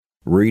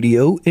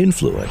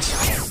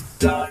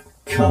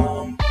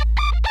radioinfluence.com.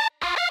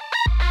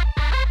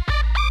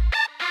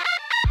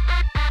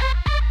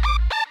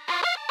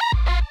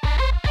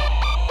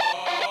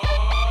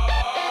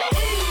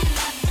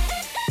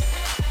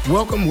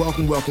 Welcome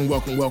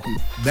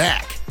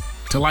back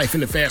to Life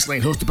in the Fast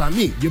Lane, hosted by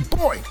me, your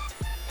boy,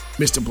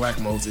 Mr. Black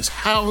Moses.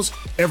 How's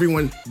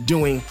everyone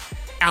doing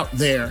out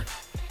there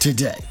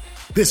today,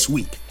 this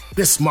week,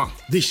 this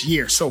month, this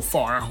year so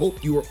far? I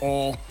hope you are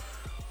all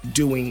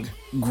doing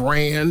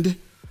grand.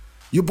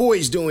 Your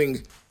boy's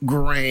doing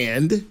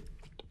grand,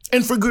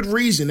 and for good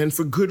reason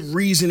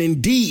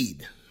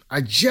indeed.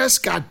 I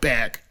just got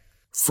back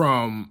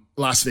from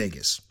Las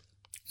Vegas,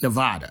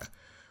 Nevada,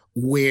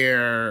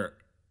 where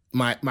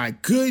my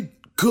good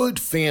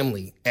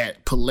family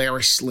at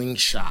Polaris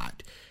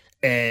Slingshot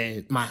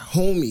and my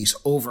homies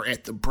over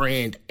at the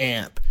brand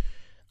Amp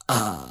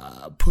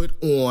put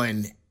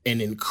on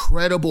an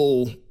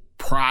incredible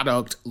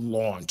product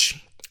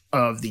launch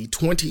of the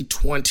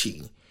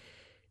 2020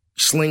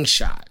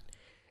 Slingshot.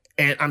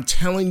 And I'm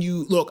telling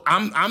you, look,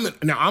 I'm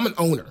an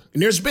owner,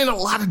 and there's been a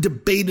lot of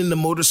debate in the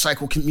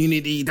motorcycle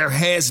community. There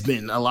has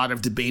been a lot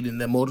of debate in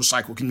the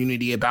motorcycle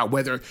community about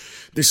whether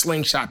the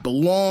Slingshot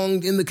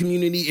belonged in the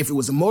community, if it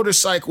was a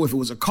motorcycle, if it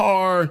was a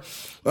car.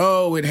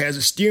 Oh, it has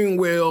a steering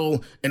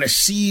wheel and a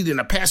seat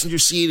and a passenger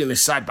seat and a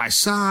side by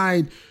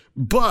side,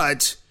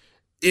 but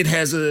it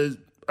has a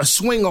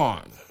swing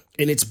arm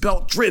and it's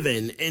belt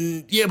driven,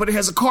 and yeah, but it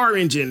has a car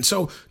engine.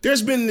 So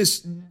there's been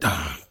this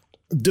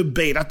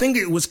debate. I think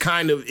it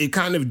kind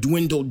of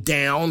dwindled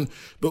down,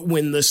 but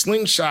when the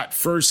Slingshot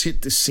first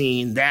hit the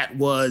scene, that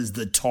was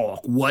the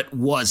talk. What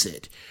was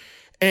it?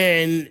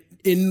 And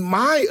in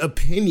my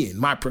opinion,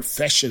 my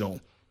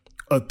professional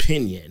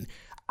opinion,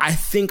 I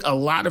think a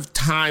lot of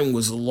time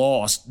was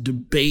lost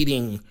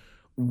debating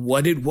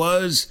what it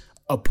was,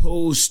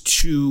 opposed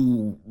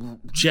to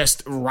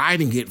just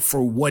riding it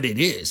for what it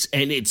is.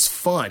 And it's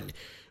fun.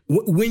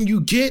 When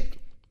you get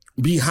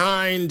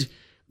behind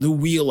the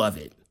wheel of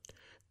it,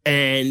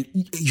 and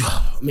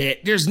man,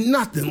 there's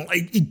nothing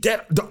like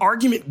that. The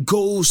argument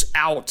goes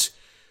out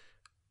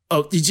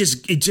of it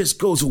just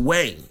goes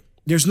away.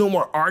 There's no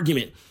more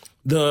argument.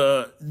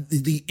 The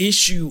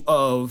issue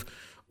of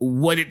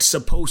what it's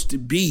supposed to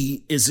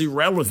be is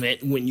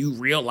irrelevant when you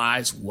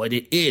realize what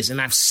it is.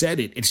 And I've said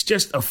it. It's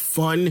just a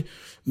fun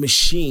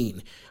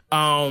machine.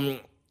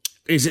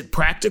 Is it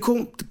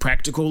practical?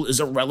 Practical is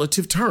a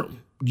relative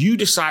term. You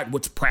decide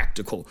what's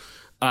practical.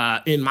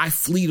 In my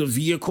fleet of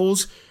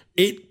vehicles,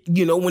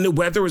 when the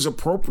weather is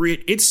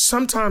appropriate, it's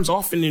sometimes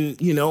often in,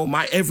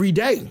 my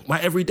everyday.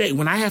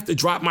 When I have to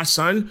drop my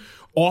son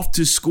off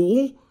to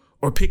school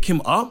or pick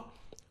him up,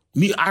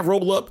 I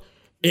roll up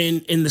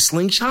in the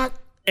Slingshot,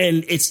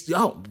 and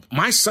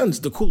my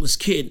son's the coolest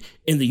kid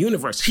in the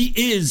universe. He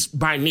is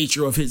by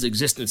nature of his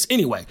existence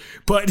anyway.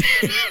 But,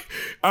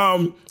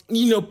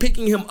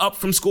 picking him up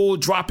from school,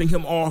 dropping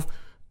him off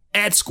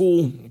at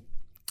school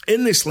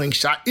in the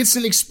Slingshot, it's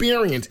an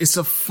experience. It's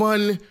a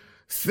fun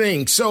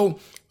thing. So,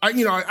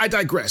 I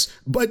digress,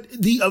 but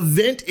the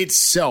event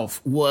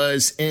itself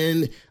was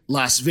in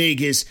Las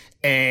Vegas,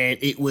 and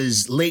it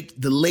was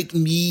the Lake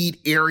Mead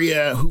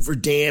area, Hoover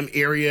Dam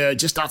area,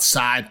 just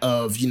outside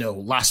of,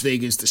 Las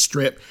Vegas, the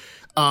Strip.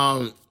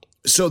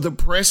 So the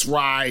press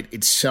ride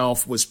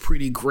itself was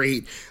pretty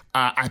great.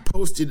 I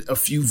posted a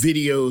few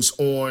videos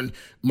on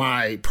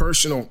my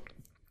personal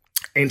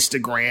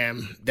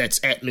Instagram,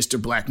 that's at Mr.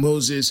 Black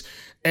Moses.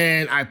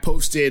 And I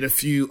posted a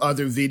few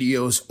other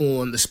videos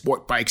on the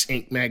Sport Bikes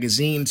Inc.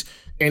 magazine's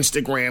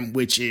Instagram,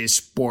 which is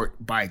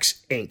Sport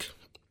Bikes Inc.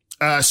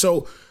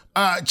 So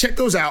check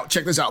those out.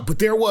 But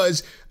there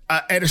was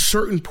at a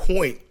certain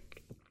point,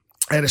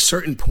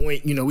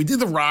 we did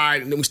the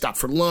ride and then we stopped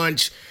for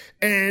lunch.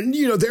 And,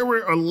 there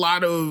were a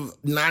lot of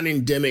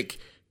non-endemic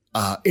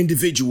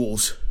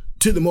individuals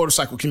to the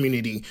motorcycle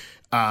community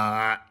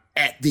at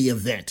the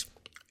event.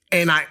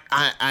 And I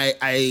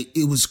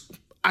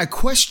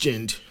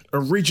questioned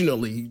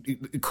originally,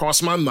 it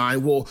crossed my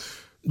mind, well,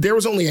 there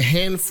was only a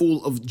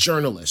handful of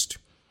journalists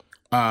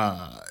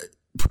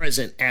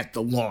present at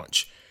the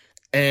launch.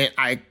 And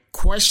I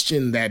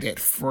questioned that at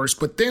first,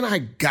 but then I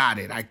got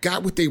it. I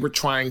got what they were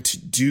trying to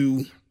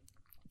do,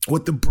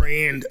 what the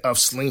brand of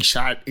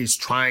Slingshot is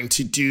trying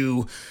to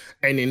do,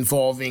 and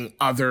involving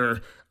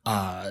other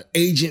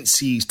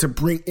agencies to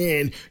bring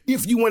in,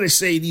 if you want to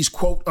say, these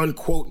quote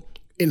unquote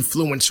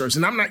influencers.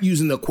 And I'm not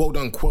using the quote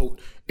unquote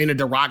in a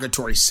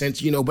derogatory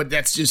sense, but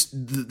that's just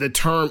the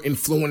term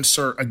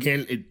influencer.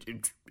 Again,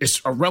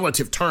 it's a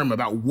relative term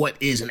about what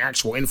is an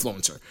actual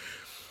influencer,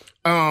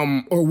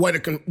 or what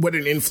an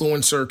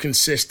influencer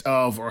consists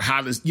of, or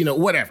how does,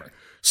 whatever.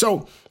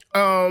 So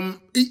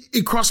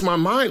it crossed my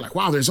mind, like,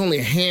 wow, there's only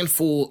a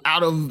handful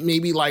out of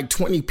maybe like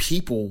 20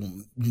 people.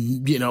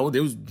 There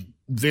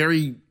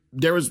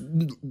was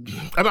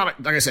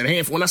about, like I said, a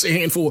handful. When I say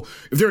handful,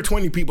 if there were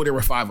 20 people, there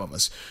were 5 of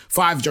us,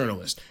 5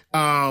 journalists,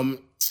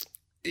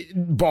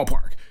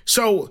 ballpark.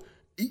 So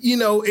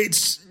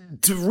it's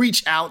to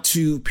reach out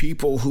to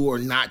people who are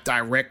not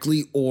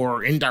directly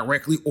or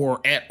indirectly or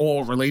at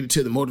all related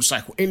to the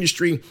motorcycle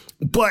industry,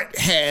 but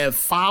have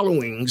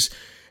followings.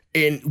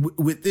 And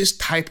with this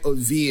type of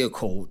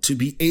vehicle, to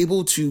be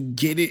able to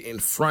get it in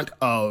front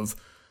of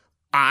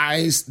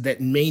eyes that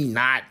may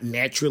not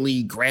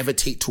naturally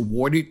gravitate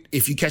toward it,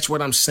 if you catch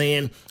what I'm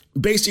saying,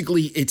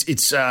 basically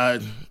it's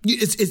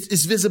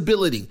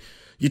visibility.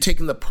 You're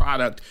taking the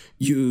product,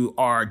 you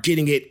are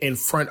getting it in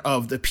front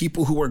of the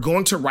people who are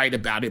going to write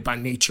about it by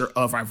nature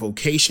of our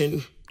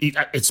vocation.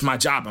 It's my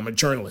job. I'm a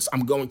journalist.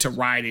 I'm going to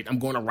write it. I'm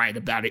going to write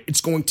about it.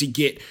 It's going to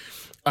get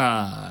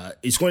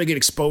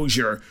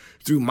exposure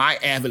through my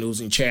avenues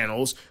and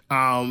channels,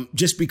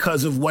 just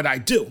because of what I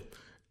do.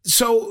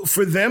 So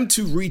for them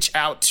to reach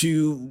out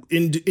to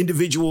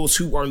individuals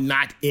who are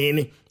not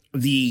in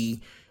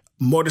the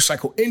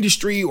motorcycle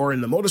industry or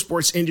in the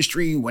motorsports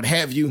industry, what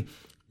have you,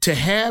 to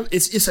have,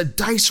 it's a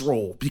dice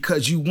roll,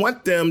 because you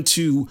want them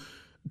to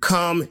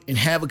come and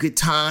have a good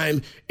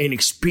time and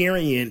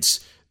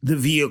experience the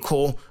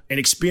vehicle and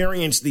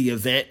experience the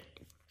event.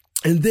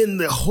 And then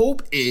the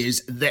hope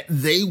is that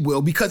they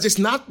will, because it's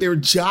not their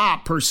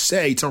job per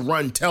se to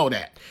run tell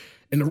that.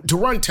 And to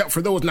run tell,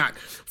 for those not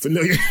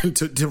familiar,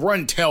 to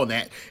run tell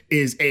that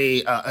is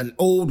an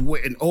old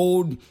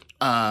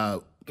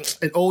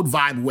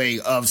vibe way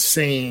of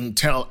saying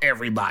tell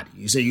everybody.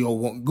 You say,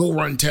 go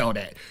run tell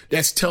that.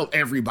 That's tell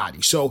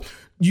everybody. So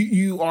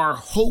you are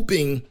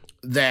hoping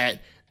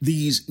that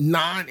these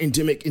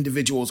non-endemic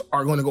individuals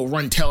are going to go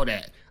run tell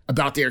that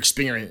about their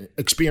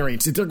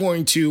experience, that they're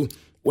going to,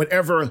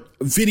 whatever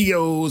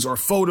videos or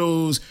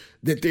photos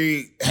that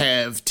they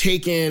have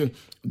taken,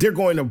 they're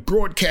going to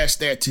broadcast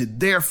that to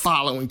their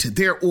following, to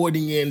their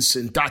audience,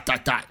 and ...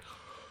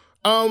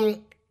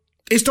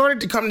 It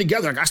started to come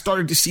together. I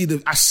started to see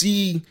I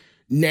see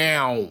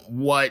now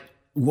what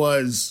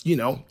was,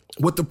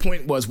 what the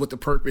point was, what the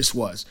purpose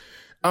was.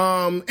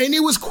 And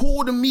it was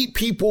cool to meet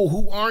people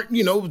who aren't,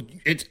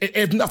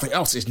 if nothing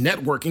else, it's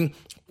networking.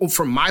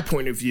 From my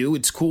point of view,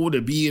 it's cool to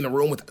be in a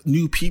room with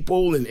new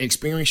people and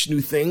experience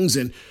new things.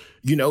 And,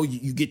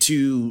 you get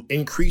to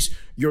increase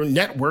your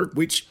network,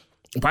 which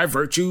by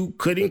virtue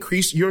could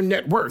increase your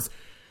net worth.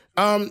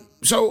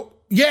 So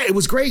yeah, it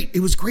was great. It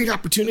was a great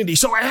opportunity.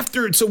 So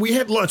we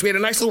had lunch, we had a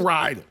nice little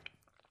ride,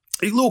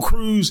 a little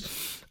cruise.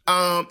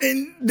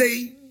 And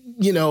they,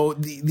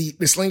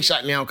 the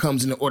Slingshot now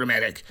comes in the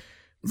automatic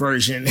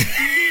version,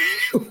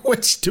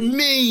 which to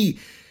me,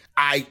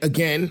 I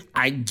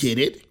get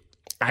it.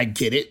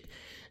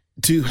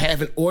 To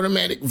have an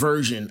automatic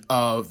version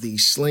of the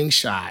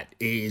Slingshot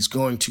is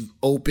going to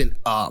open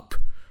up.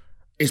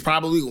 It's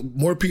probably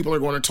more people are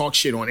going to talk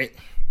shit on it.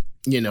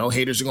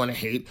 Haters are going to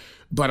hate,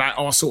 but I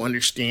also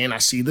understand. I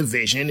see the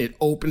vision. It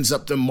opens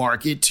up the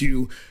market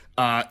to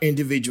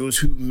individuals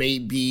who may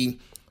be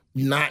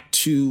not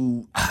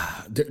too,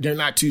 they're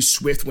not too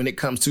swift when it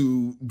comes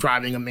to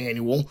driving a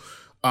manual.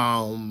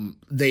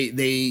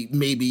 They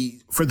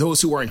maybe, for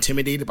those who are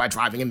intimidated by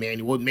driving a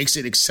manual, it makes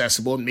it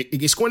accessible.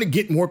 It's going to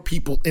get more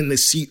people in the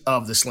seat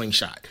of the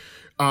Slingshot.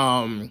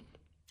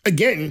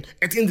 Again,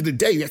 at the end of the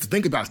day, you have to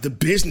think about it. The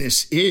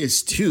business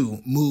is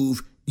to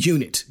move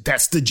units.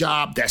 That's the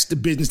job. That's the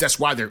business. That's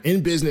why they're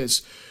in business,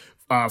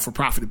 for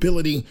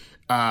profitability.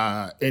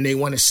 And they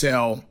want to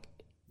sell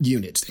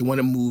units. They want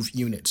to move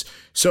units.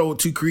 So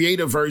to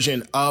create a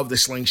version of the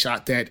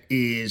Slingshot that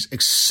is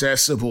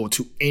accessible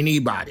to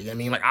anybody. I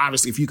mean,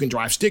 obviously, if you can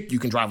drive stick, you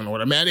can drive an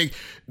automatic.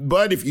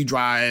 But if you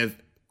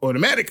drive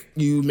automatic,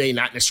 you may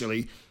not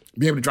necessarily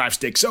be able to drive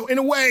stick. So in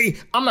a way,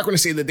 I'm not going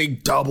to say that they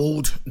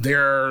doubled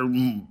their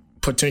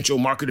potential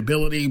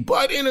marketability,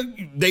 but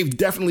they've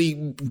definitely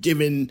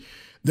given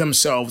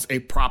themselves a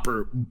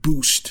proper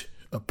boost,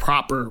 a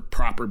proper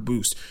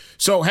boost.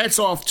 So hats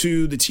off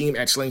to the team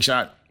at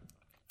Slingshot.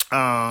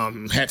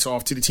 Hats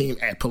off to the team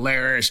at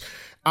Polaris.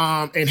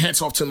 And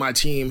hats off to my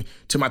team,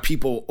 to my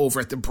people over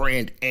at the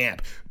brand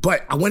AMP.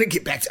 But I want to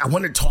get back I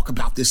want to talk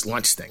about this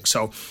lunch thing.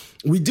 So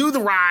we do the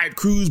ride,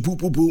 cruise, boop,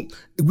 boop, boop.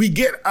 We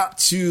get up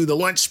to the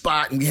lunch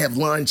spot and we have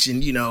lunch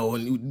and,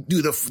 and we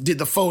did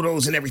the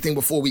photos and everything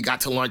before we got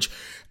to lunch.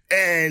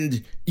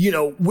 And,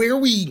 where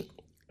we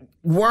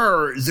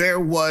were, there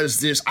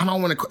was this,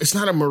 it's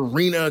not a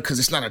marina because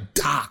it's not a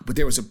dock, but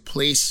there was a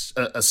place,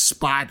 a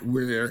spot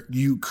where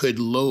you could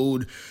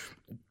load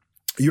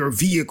your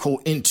vehicle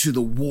into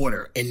the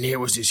water. And there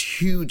was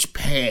this huge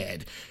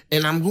pad.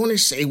 And I'm going to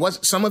say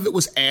some of it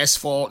was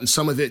asphalt and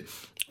some of it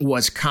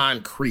was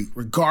concrete.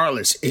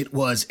 Regardless, it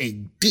was a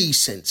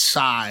decent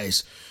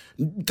size.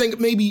 Think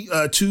maybe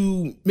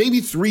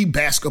 3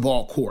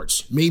 basketball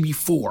courts, maybe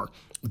 4.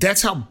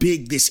 That's how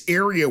big this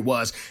area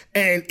was.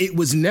 And it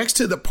was next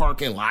to the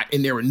parking lot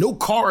and there were no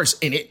cars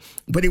in it,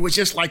 but it was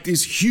just like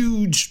this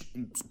huge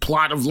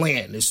plot of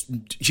land, this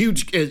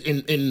huge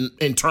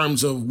in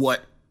terms of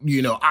what,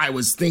 I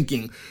was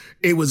thinking.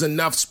 It was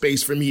enough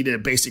space for me to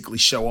basically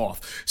show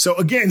off. So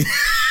again,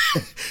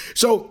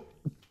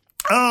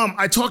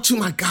 I talked to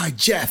my guy,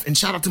 Jeff, and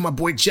shout out to my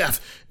boy, Jeff,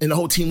 and the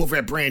whole team over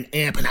at Brand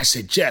Amp. And I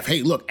said, Jeff,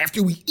 hey, look,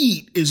 after we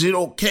eat, is it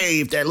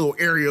okay if that little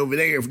area over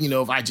there,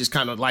 if I just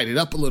kind of light it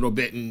up a little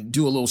bit and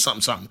do a little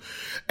something?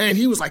 And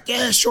he was like,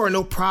 yeah, sure,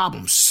 no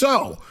problem.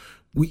 So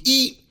we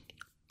eat.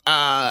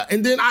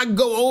 And then I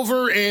go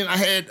over and I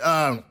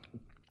had,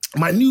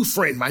 my new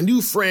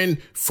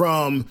friend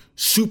from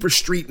Super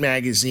Street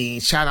Magazine.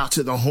 Shout out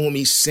to the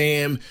homie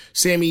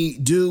Sammy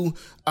Du.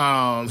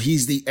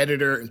 He's the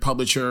editor and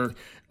publisher,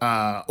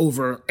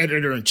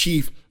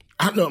 editor-in-chief.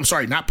 I'm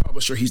sorry, not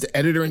publisher. He's the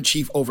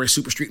editor-in-chief over at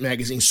Super Street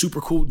Magazine.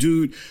 Super cool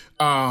dude.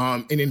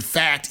 And in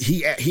fact,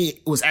 he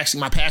was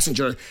actually my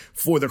passenger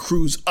for the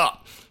cruise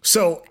up.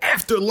 So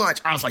after lunch,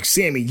 I was like,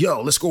 Sammy,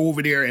 yo, let's go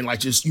over there and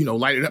just,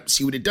 light it up and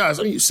see what it does.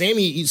 I mean,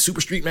 Sammy, he's Super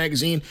Street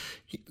Magazine.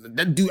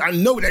 That dude, I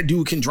know that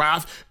dude can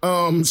drive.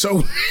 And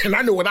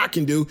I know what I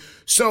can do.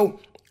 So,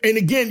 and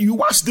again, you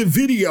watch the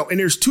video and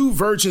there's two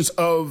versions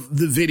of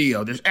the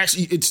video.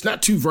 It's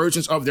not two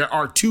versions there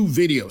are two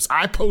videos.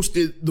 I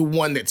posted the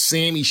one that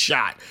Sammy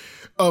shot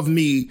of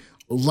me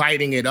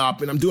lighting it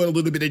up, and I'm doing a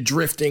little bit of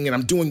drifting, and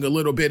I'm doing a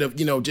little bit of,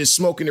 just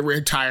smoking the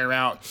rear tire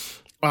out.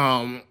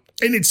 And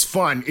it's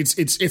fun.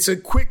 It's a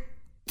quick,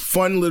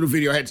 fun little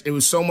video. It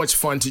was so much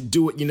fun to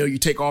do it. You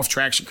take off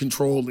traction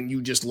control and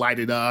you just light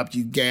it up.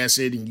 You gas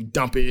it and you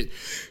dump it.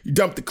 You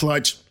dump the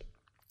clutch.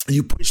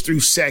 You push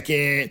through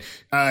second.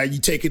 You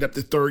take it up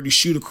to third. You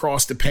shoot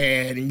across the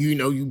pad, and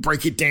you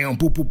break it down.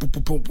 Boom, boom, boom,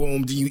 boom, boom,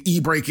 boom. Then you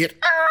e-brake it.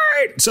 All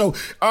right. So,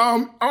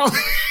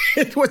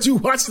 once you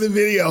watch the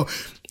video,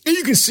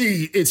 you can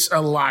see it's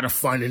a lot of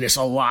fun and it's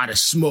a lot of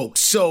smoke.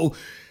 So,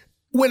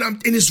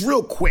 and it's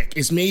real quick.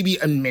 It's maybe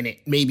a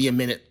minute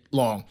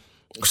long.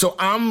 So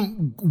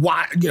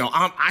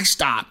I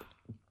stop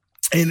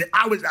and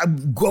I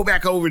go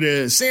back over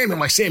to Sammy. I'm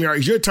like, Sammy, all right,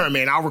 it's your turn,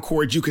 man. I'll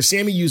record you, because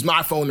Sammy used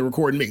my phone to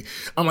record me.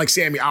 I'm like,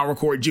 Sammy, I'll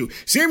record you.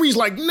 Sammy's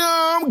like,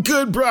 no, I'm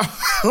good, bro.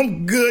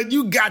 I'm good.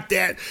 You got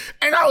that.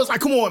 And I was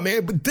like, come on,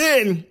 man. But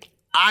then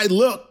I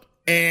looked,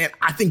 and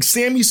I think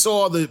Sammy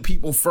saw the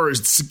people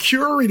first.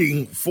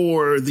 Security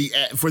for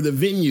the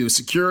venue,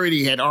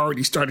 security had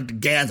already started to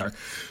gather.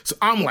 So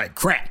I'm like,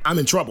 crap, I'm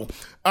in trouble.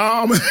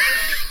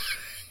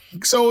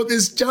 So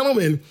this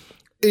gentleman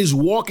is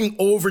walking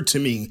over to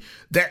me,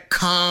 that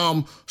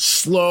calm,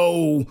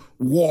 slow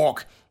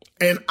walk.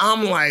 And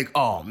I'm like,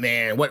 oh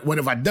man, what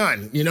have I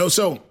done?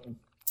 So,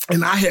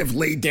 and I have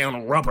laid down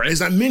a rubber.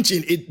 As I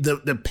mentioned,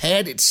 the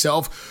pad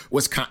itself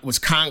was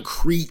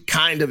concrete,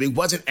 kind of. It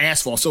wasn't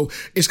asphalt. So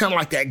it's kind of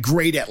like that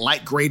gray, that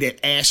light gray,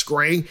 that ash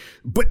gray.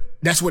 But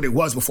that's what it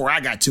was before I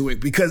got to it,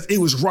 because it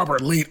was rubber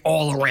laid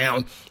all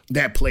around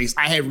that place.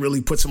 I had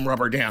really put some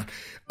rubber down.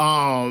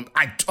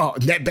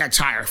 That back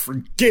tire,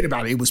 forget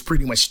about it. It was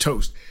pretty much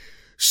toast.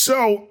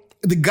 So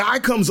the guy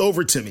comes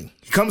over to me.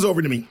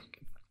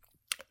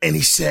 And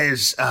he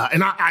says,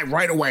 and I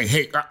right away,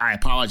 hey, I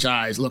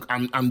apologize. Look,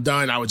 I'm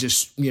done. I was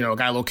just, got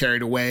a little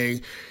carried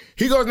away.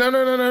 He goes,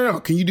 no.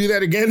 Can you do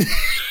that again?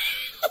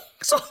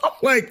 So I'm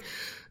like,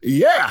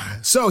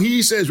 yeah. So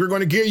he says, we're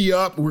going to gear you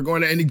up.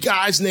 And the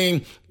guy's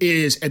name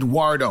is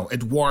Eduardo.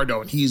 And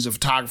he's a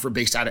photographer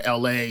based out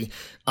of LA.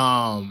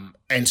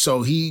 And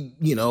so he,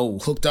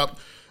 hooked up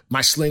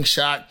my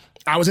Slingshot.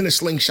 I was in a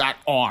Slingshot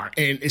R.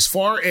 And as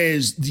far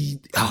as the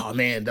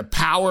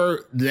power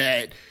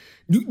that,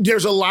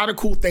 there's a lot of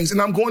cool things. And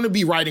I'm going to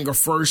be writing a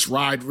first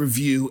ride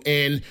review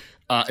in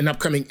an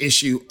upcoming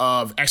issue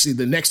of, actually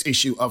the next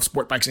issue of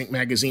Sport Bikes Inc.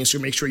 magazine. So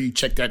make sure you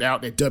check that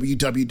out at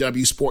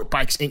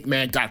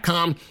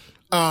www.sportbikesinc.mag.com.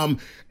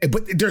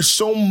 But there's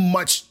so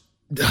much,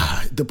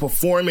 the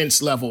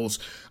performance levels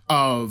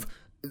of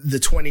the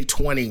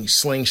 2020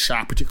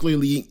 Slingshot,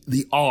 particularly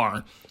the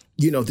R.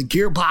 The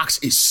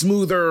gearbox is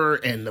smoother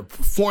and the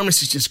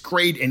performance is just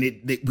great. And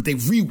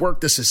they've reworked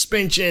the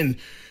suspension.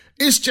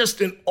 It's just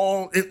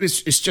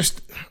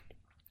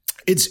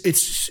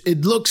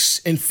it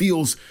looks and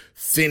feels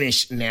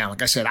finished now.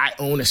 Like I said, I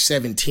own a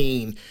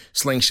 17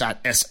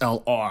 Slingshot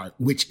SLR,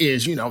 which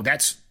is,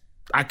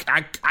 I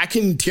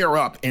can tear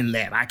up in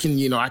that. I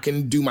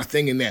can do my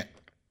thing in that.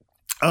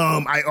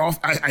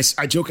 I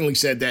jokingly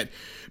said that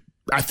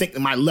I think that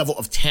my level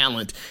of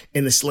talent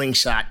in the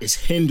Slingshot is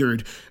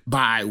hindered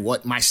by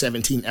what my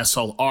 17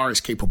 SLR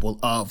is capable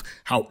of.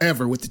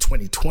 However, with the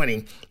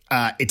 2020,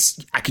 I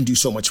can do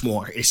so much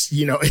more. There's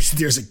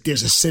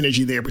a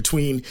synergy there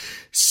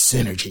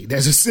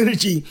There's a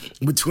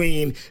synergy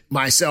between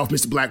myself,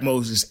 Mr. Black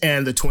Moses,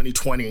 and the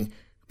 2020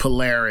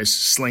 Polaris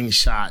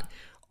Slingshot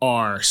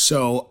R.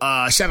 So,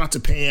 shout out to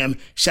Pam.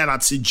 Shout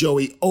out to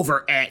Joey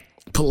over at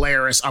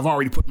Polaris. I've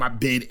already put my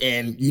bid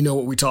in. You know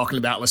what we're talking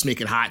about. Let's make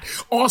it hot.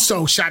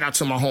 Also, shout out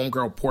to my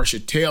homegirl,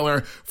 Portia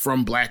Taylor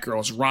from Black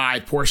Girls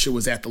Ride. Portia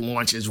was at the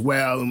launch as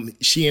well.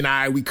 She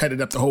and we cut it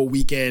up the whole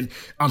weekend.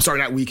 I'm sorry,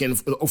 not weekend,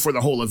 for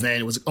the whole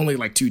event. It was only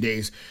like 2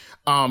 days.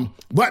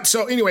 But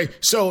so anyway,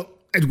 so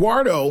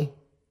Eduardo,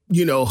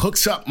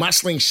 hooks up my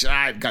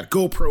Slingshot, got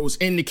GoPros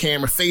in the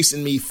camera,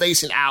 facing me,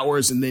 facing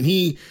ours. And then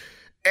in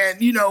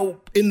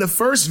the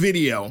first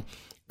video,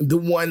 the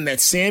one that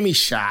Sammy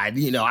shot,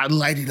 I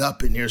light it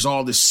up and there's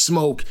all this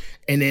smoke,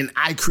 and then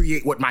I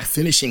create what I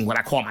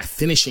call my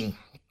finishing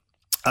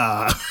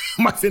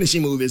my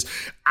finishing move is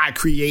I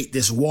create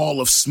this wall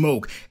of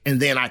smoke, and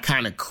then I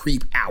kind of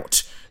creep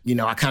out.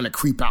 I kind of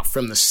creep out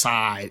from the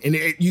side. And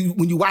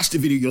when you watch the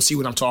video, you'll see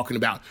what I'm talking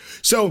about.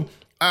 So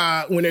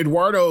when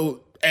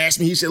Eduardo asked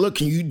me, he said, look,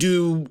 can you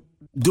do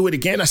it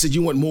again? I said,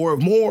 you want more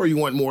of more, or you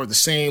want more of the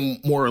same,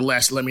 more or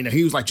less? Let me know.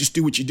 He was like, just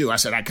do what you do. I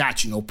said, I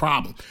got you, no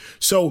problem.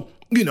 So,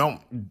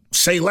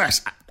 say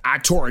less. I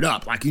tore it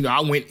up.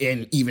 I went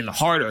in even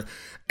harder.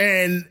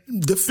 And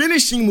the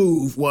finishing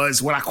move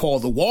was what I call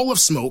the wall of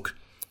smoke.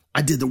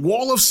 I did the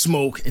wall of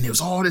smoke, and it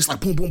was all this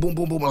boom, boom, boom,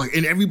 boom, boom,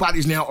 and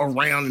everybody's now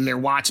around and they're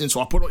watching.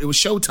 So it was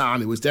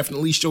showtime. It was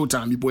definitely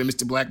showtime. Your boy,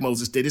 Mr. Black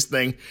Moses, did his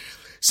thing.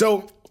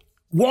 So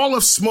wall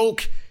of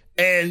smoke,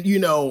 and,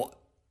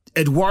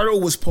 Eduardo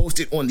was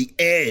posted on the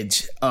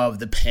edge of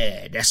the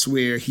pad. That's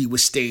where he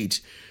was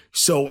staged.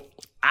 So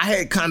I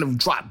had kind of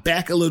dropped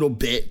back a little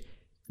bit,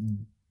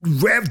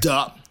 revved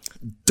up,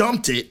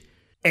 dumped it,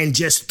 and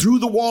just through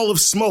the wall of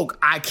smoke,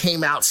 I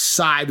came out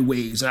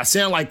sideways. And I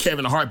sound like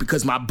Kevin Hart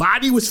because my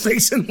body was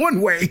facing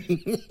one way,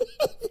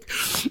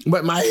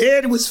 but my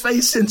head was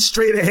facing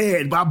straight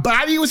ahead. My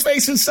body was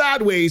facing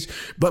sideways,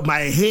 but my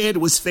head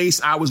was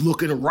I was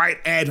looking right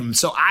at him.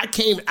 So I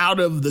came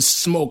out of the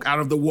smoke, out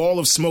of the wall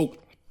of smoke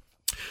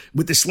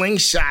with the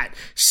slingshot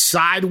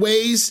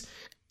sideways,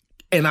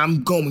 and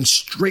I'm going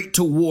straight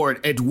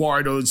toward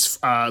Eduardo's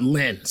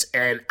lens.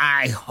 And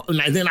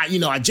then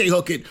I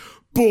J-hook it.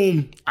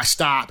 Boom, I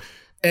stop.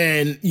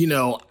 And,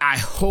 I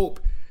hope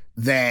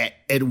that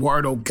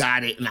Eduardo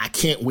got it, and I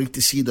can't wait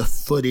to see the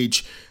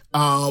footage.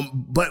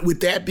 But with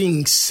that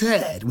being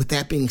said,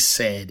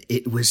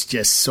 it was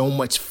just so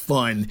much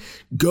fun.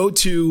 Go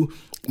to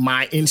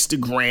my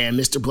Instagram,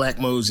 Mr. Black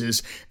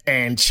Moses,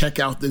 and check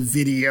out the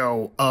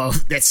video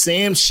of that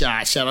Sam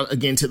shot. Shout out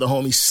again to the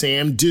homie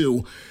Sam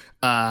Dew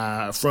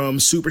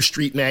from Super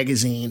Street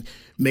Magazine.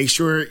 Make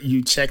sure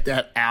you check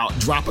that out.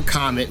 Drop a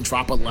comment,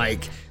 drop a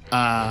like.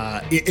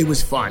 It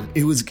was fun.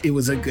 It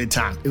was a good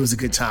time.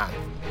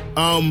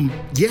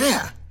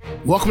 Yeah.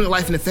 Welcome to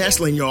Life in the Fast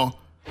Lane, y'all.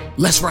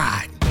 Let's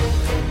ride.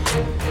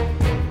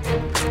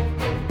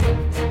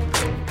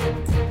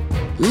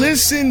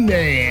 Listen,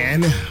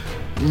 man.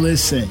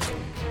 Listen.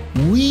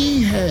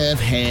 We have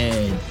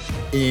had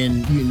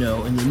in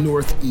the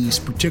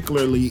Northeast,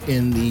 particularly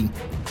in the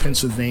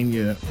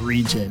Pennsylvania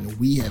region,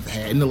 we have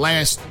had in the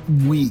last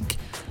week,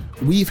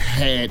 we've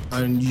had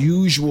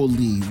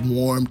unusually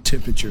warm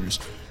temperatures.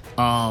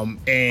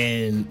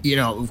 And,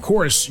 of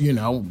course,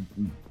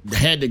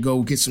 had to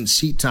go get some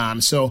seat time.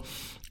 So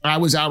I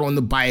was out on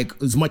the bike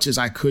as much as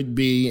I could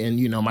be. And,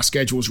 my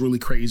schedule was really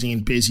crazy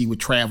and busy with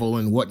travel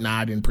and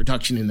whatnot and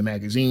production in the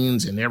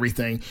magazines and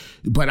everything.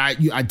 But I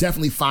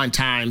definitely find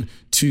time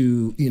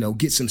to,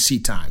 get some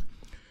seat time.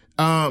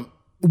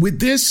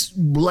 With this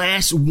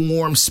last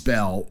warm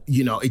spell,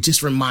 it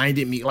just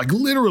reminded me,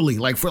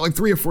 literally, for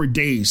 3 or 4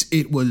 days,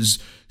 it was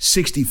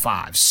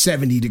 65,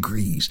 70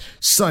 degrees,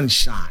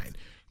 sunshine.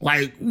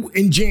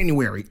 In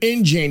January.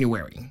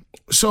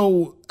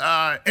 So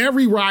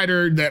every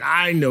rider that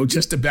I know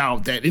just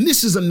about that, and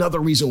this is another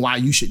reason why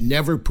you should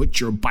never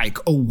put your bike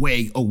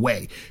away.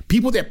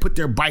 People that put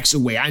their bikes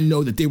away, I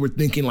know that they were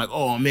thinking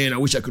oh man, I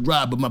wish I could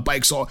ride, but my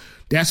bike's all.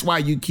 That's why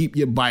you keep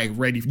your bike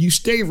ready. If you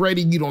stay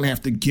ready, you don't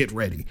have to get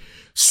ready.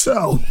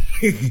 So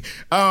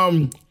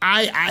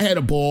I had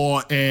a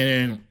ball,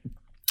 and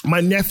my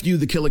nephew,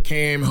 the Killer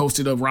Cam,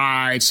 hosted a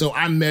ride. So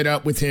I met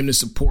up with him to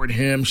support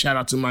him. Shout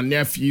out to my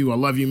nephew. I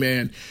love you,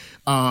 man.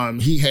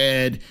 He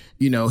had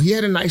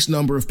a nice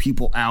number of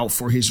people out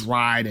for his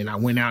ride, and I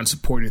went out and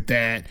supported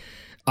that.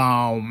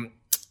 But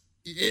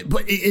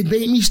it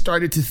made me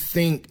started to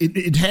think,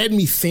 it had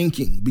me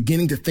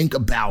beginning to think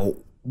about,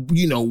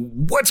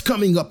 what's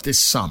coming up this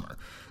summer.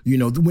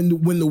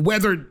 When the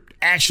weather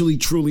actually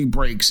truly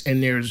breaks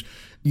and there's,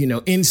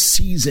 in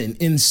season,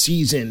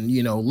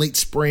 late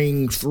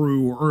spring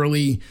through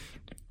early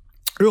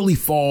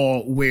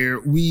fall, where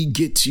we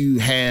get to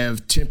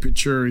have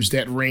temperatures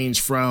that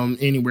range from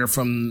anywhere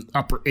from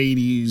upper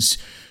 80s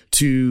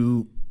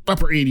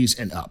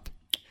and up.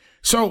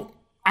 So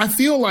I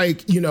feel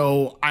like,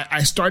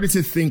 I started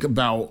to think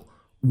about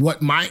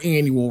what my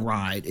annual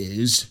ride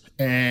is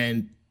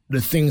and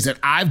the things that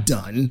I've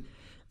done,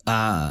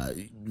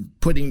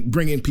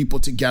 bringing people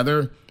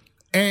together.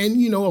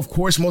 And, of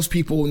course, most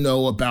people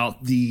know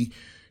about the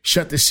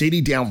Shut the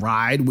City Down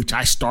ride, which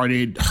I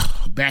started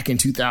back in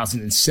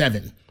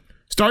 2007.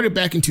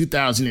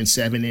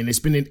 And it's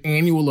been an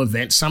annual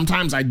event.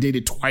 Sometimes I did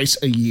it twice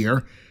a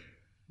year.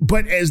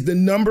 But as the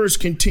numbers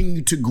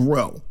continue to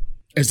grow,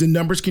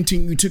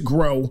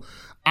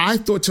 I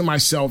thought to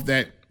myself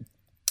that,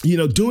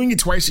 doing it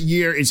twice a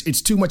year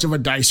it's too much of a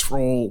dice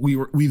roll.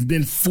 We've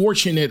been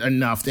fortunate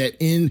enough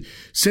that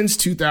since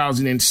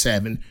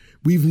 2007,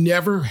 we've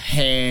never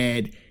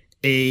had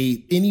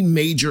any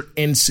major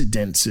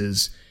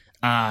incidences.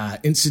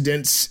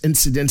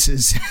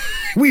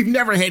 We've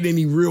never had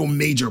any real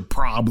major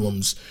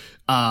problems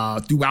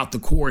throughout the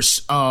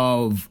course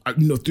of,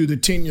 through the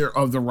tenure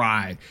of the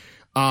ride.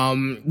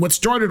 What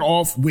started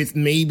off with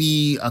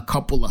maybe a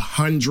couple of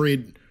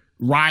hundred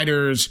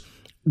riders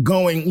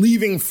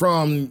leaving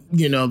from,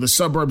 the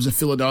suburbs of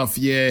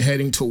Philadelphia,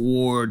 heading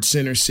toward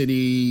Center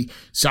City,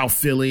 South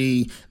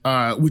Philly,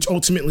 which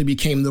ultimately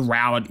became the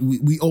route.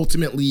 We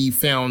ultimately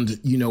found,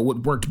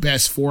 what worked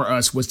best for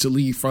us was to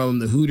leave from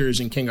the Hooters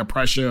in King of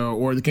Prussia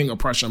or the King of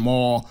Prussia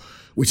Mall,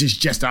 which is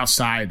just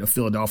outside of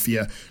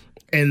Philadelphia,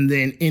 and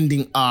then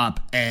ending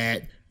up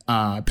at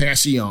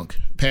Passyunk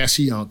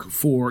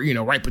for,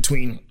 right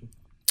between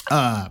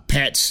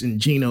Pat's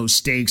and Gino's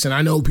Steaks. And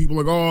I know people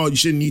are like, oh, you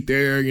shouldn't eat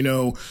there.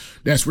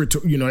 That's where,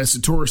 that's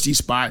a touristy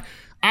spot.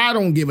 I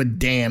don't give a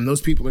damn. Those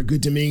people are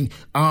good to me.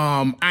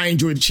 I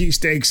enjoy the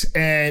cheesesteaks,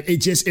 and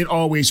it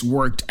always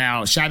worked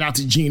out. Shout out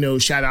to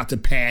Gino's, shout out to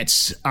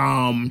Pat's.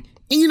 And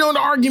the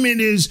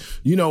argument is,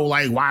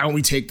 why don't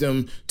we take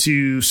them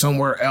to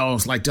somewhere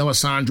else like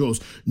D'Alessandro's?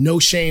 No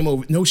shame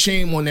on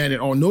that at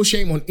all. No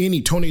shame on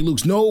any Tony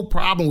Luke's. No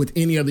problem with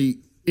any of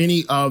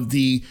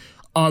the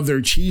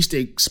other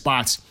cheesesteak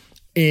spots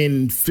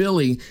in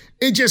Philly.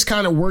 It just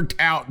kind of worked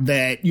out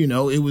that,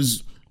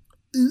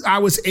 I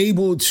was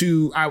able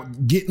to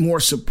get more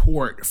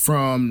support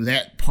from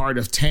that part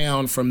of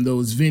town, from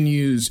those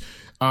venues.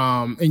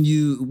 And when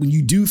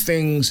you do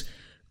things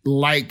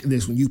like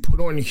this, when you put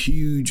on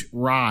huge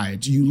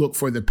rides, you look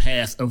for the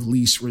path of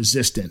least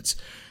resistance.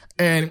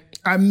 And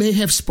I may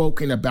have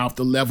spoken about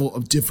the level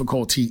of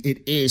difficulty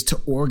it is to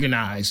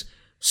organize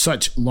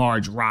such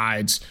large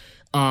rides.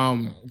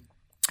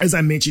 As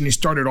I mentioned, it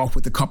started off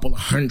with a couple of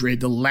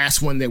hundred. The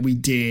last one that we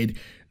did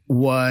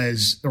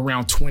was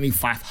around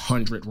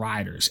 2,500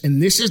 riders.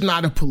 And this is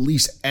not a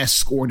police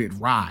escorted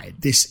ride.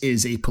 This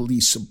is a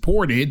police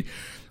supported,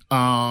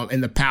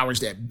 and the powers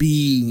that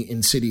be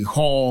in City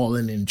Hall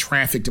and in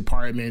traffic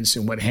departments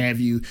and what have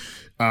you,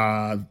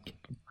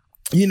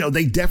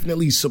 they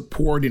definitely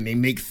support and they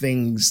make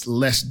things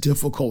less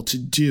difficult to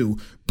do,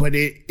 but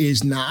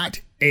it's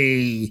not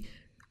a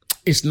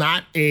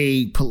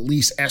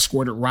police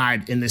escorted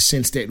ride in the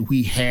sense that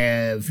we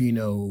have,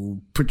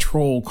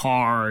 patrol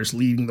cars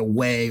leading the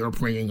way or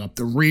bringing up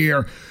the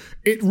rear.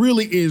 It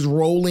really is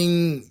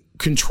rolling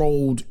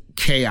controlled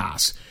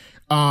chaos.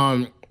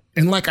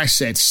 And like I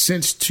said,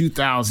 since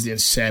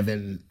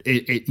 2007,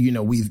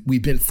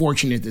 we've been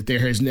fortunate that there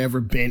has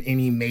never been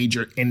any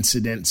major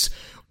incidents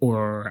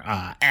or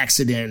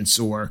accidents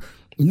or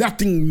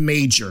nothing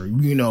major.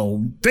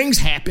 Things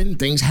happen.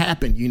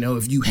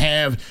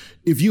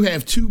 If you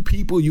have two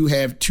people, you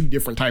have two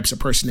different types of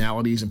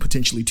personalities and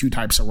potentially two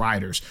types of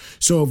riders.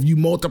 So if you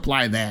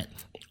multiply that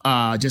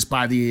just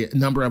by the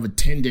number of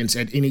attendants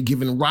at any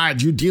given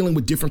ride, you're dealing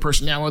with different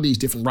personalities,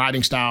 different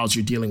riding styles.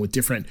 You're dealing with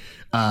different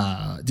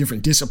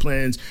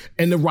disciplines.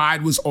 And the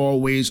ride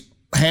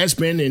has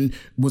been and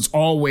was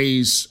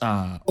always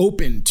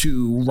open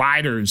to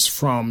riders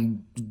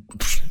from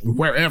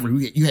wherever.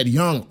 You had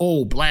young,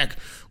 old, black,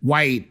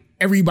 white,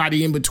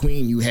 everybody in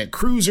between. You had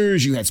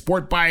cruisers, you had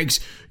sport bikes,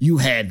 you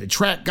had the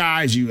track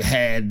guys, you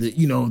had the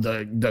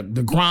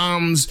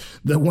Groms,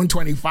 the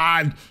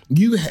 125,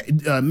 you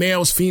had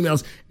males,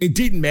 females. It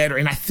didn't matter.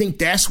 And I think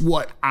that's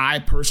what I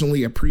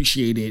personally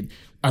appreciated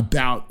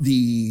about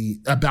the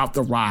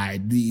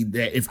ride.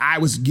 That if I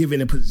was given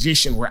a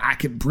position where I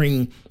could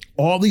bring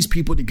all these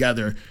people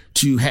together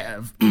to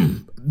have,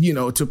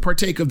 to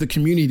partake of the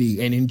community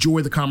and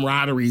enjoy the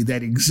camaraderie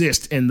that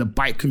exists in the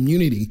bike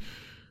community,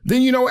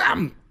 then,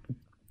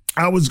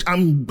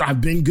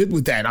 I've been good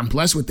with that. I'm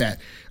blessed with that.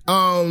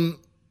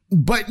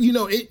 But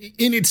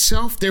in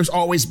itself, there's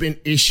always been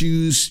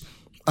issues,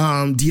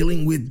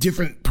 dealing with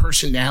different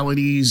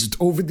personalities.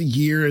 Over the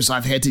years,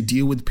 I've had to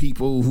deal with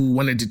people who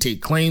wanted to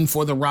take claim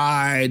for the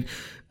ride,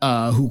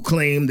 who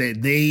claimed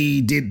that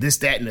they did this,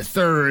 that, and the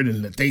third,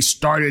 and that they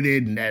started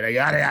it, and that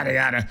yada, yada,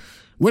 yada,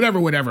 whatever,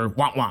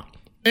 womp, womp.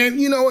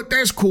 And you know what?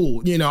 That's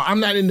cool. I'm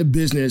not in the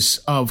business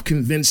of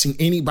convincing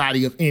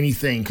anybody of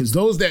anything, because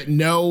those that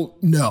know.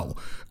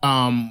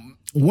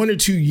 1 or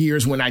 2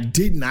 years when I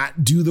did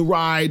not do the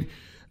ride,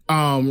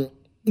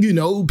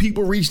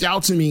 people reached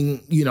out to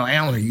me,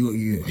 Alan, are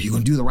you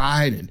going to do the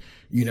ride? And,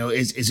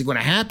 is it going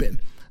to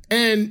happen?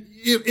 And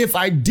if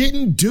I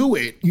didn't do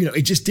it,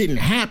 it just didn't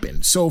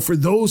happen. So for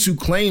those who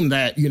claim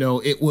that,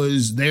 it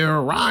was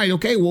their ride,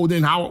 okay, well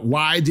then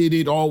why did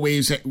it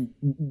always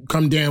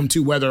come down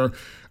to whether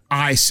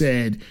I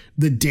said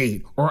the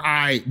date or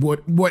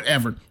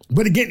whatever?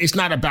 But again, it's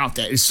not about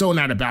that. It's so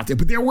not about that.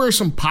 But there were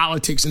some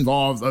politics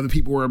involved. Other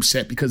people were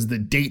upset because of the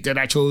date that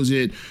I chose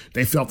it.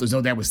 They felt as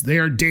though that was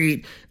their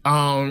date.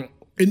 And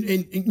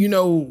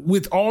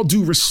with all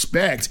due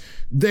respect,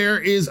 there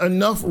is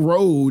enough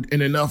road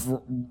and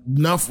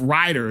enough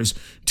riders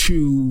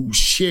to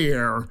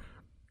share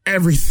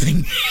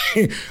everything.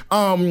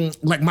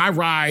 Like my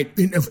ride,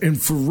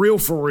 and for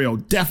real,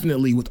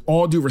 definitely with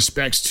all due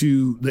respects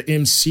to the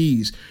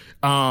MCs,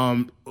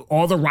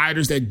 all the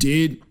riders that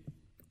did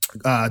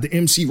the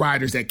MC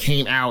riders that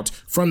came out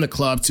from the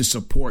club to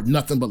support,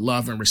 nothing but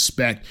love and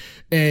respect,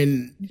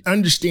 and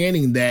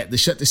understanding that the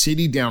Shut the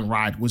City Down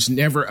ride was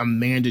never a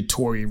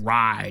mandatory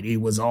ride. It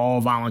was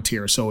all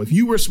volunteer. So if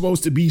you were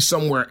supposed to be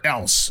somewhere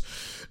else,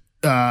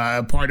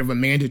 part of a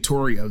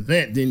mandatory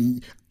event,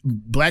 then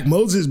Black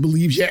Moses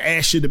believes your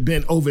ass should have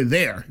been over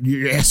there.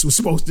 Your ass was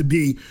supposed to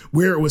be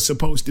where it was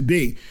supposed to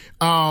be.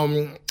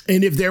 And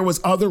if there was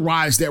other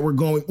rides that were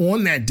going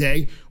on that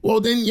day, well,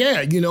 then,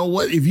 yeah, you know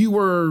what? If you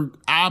were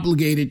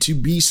obligated to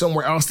be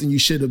somewhere else, then you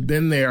should have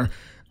been there.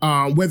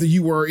 Whether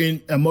you were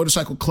in a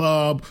motorcycle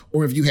club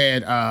or if you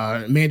had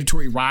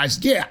mandatory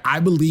rides. Yeah,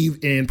 I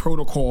believe in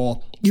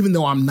protocol. Even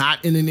though I'm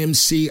not in an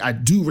MC, I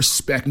do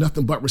respect,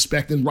 nothing but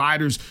respecting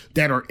riders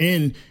that are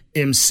in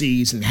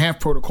MCs and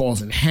have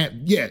protocols and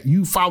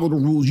you follow the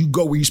rules. You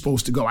go where you're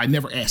supposed to go. I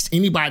never asked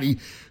anybody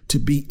to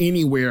be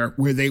anywhere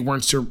where they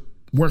weren't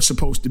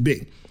supposed to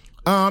be.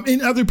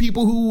 And other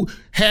people who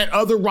had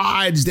other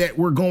rides that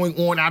were going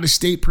on out of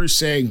state per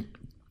se.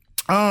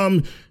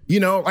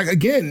 Like,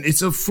 again,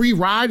 it's a free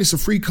ride. It's a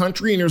free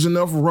country, and there's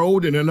enough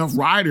road and enough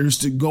riders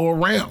to go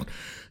around.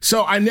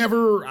 So I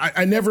never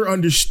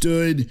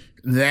understood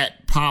that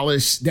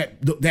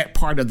that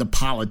part of the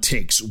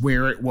politics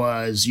where it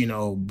was,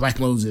 Black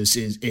Moses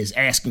is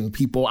asking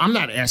people. I'm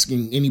not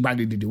asking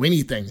anybody to do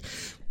anything.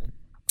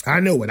 I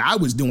know what I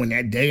was doing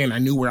that day, and I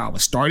knew where I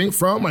was starting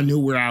from. I knew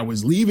where I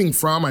was leaving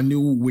from. I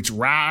knew which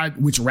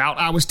route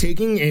I was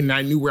taking, and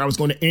I knew where I was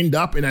going to end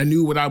up, and I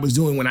knew what I was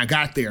doing when I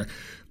got there.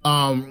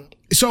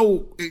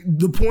 So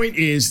the point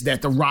is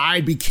that the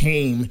ride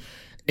became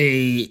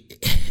an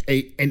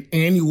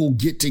annual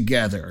get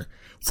together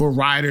for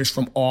riders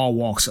from all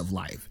walks of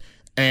life.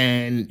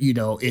 And,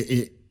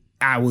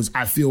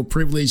 I feel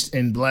privileged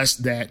and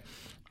blessed that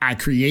I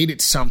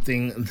created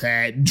something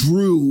that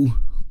drew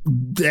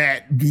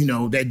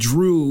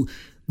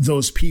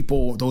those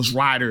people, those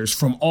riders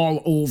from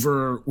all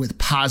over with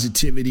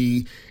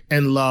positivity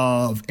and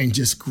love and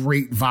just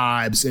great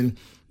vibes. And,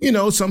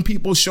 some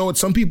people showed,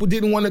 some people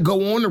didn't want to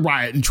go on the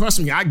ride. And trust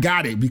me, I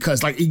got it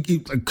because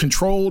it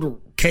controlled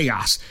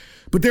chaos.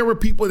 But there were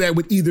people that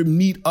would either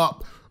meet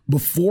up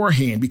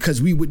beforehand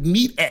because we would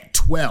meet at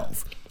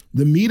 12.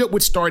 The meetup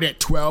would start at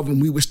 12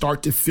 and we would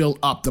start to fill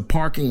up the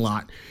parking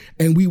lot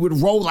and we would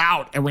roll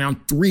out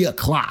around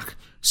 3:00.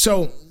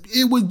 So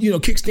it would,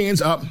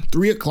 kickstands up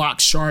 3:00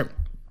 sharp.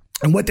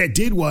 And what that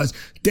did was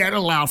that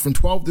allowed from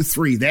 12 to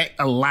 3, that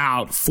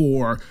allowed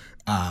for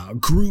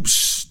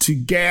groups to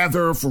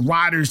gather, for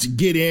riders to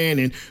get in.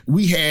 And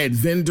we had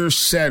vendors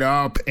set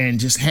up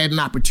and just had an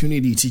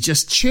opportunity to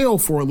just chill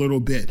for a little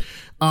bit.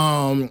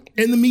 In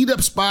the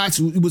meetup spots,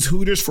 it was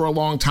Hooters for a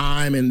long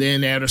time. And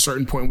then at a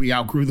certain point, we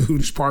outgrew the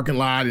Hooters parking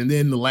lot. And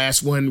then the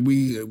last one,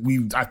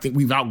 I think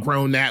we've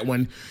outgrown that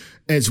one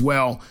as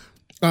well.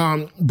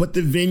 But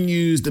the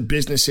venues, the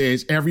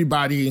businesses,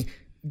 everybody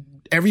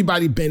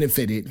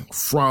benefited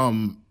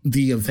from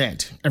the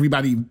event.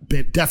 Everybody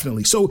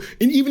definitely. So,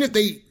 and even if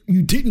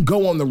you didn't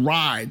go on the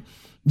ride,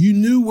 you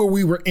knew where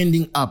we were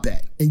ending up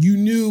at. And you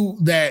knew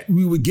that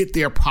we would get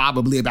there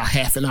probably about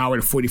half an hour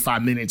to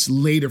 45 minutes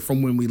later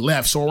from when we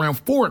left. So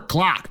around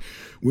 4:00,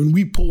 when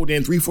we pulled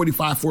in,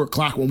 3:45,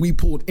 4:00, when we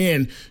pulled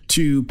in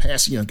to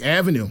Passyunk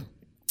Avenue,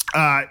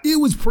 it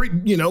was pretty,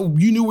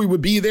 you knew we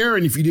would be there.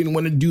 And if you didn't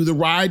want to do the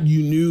ride,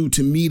 you knew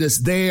to meet us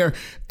there.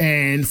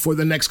 And for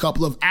the next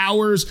couple of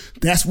hours,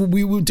 that's what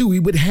we would do. We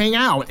would hang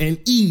out and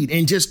eat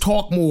and just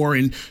talk more.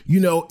 And,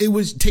 it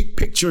was take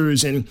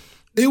pictures. And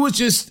it was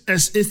just,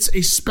 it's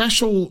a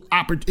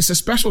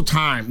special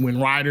time when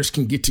riders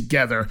can get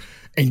together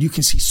and you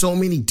can see so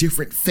many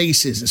different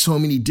faces and so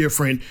many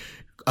different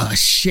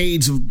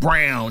shades of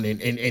brown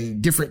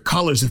and different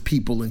colors of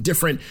people and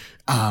different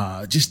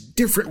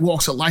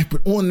walks of life.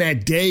 But on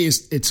that day,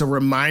 it's a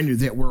reminder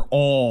that we're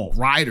all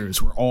riders.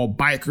 We're all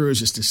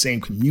bikers. It's the same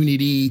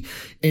community.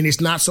 And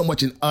it's not so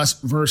much an us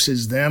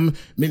versus them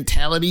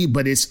mentality,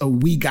 but it's a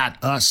we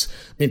got us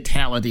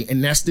mentality.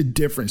 And that's the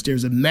difference.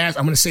 I'm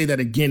going to say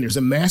that again. There's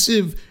a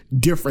massive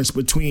difference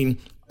between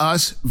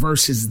us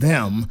versus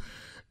them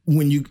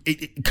when you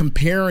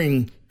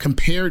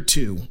compared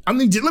to, let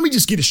me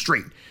just get it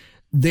straight.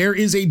 There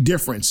is a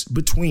difference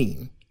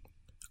between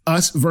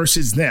us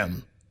versus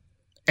them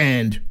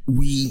and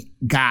we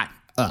got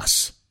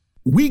us.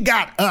 We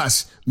got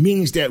us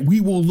means that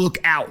we will look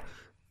out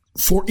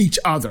for each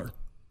other,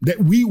 that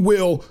we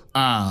will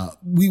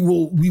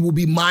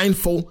be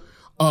mindful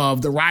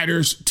of the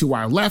riders to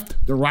our left,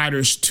 the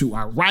riders to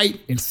our right,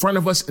 in front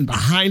of us and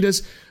behind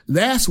us.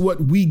 That's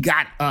what we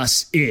got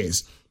us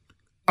is.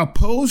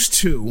 Opposed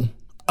to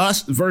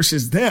us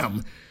versus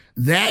them,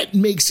 that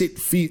makes it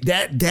feel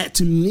that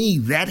to me,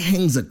 that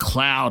hangs a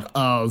cloud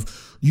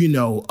of,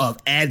 of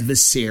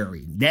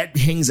adversary. That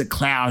hangs a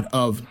cloud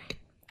of,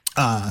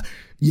 it's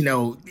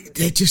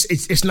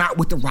not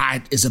what the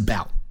ride is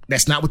about.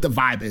 That's not what the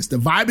vibe is. The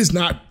vibe is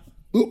not,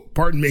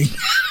 pardon me.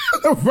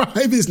 The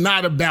vibe is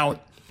not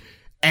about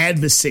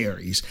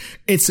adversaries.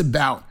 It's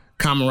about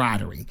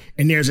camaraderie.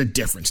 And there's a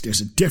difference.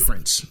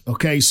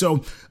 Okay.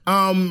 So,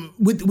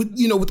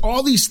 with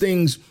all these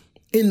things,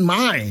 in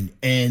mind.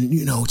 And,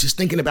 just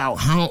thinking about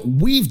how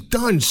we've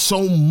done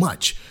so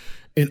much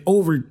in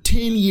over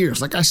 10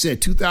 years. Like I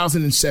said,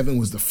 2007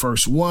 was the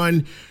first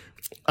one.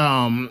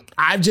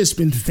 I've just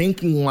been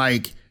thinking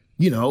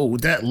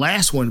with that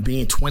last one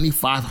being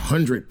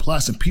 2,500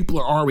 plus, and people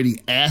are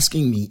already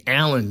asking me,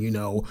 Alan,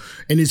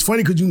 and it's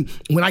funny because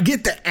when I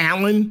get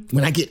Alan,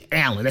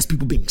 that's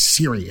people being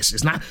serious.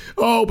 It's not,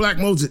 Black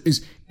Moses,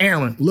 it's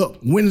Alan. Look,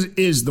 when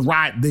is the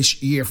ride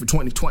this year for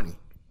 2020?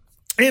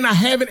 And I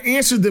haven't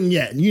answered them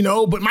yet,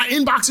 but my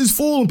inbox is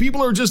full and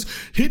people are just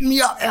hitting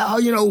me up,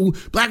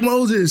 Black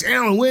Moses,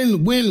 Alan,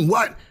 when,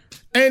 what?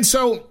 And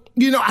so,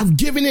 I've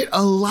given it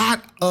a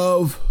lot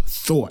of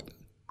thought.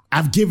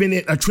 I've given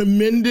it a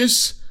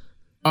tremendous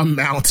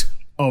amount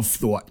of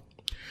thought.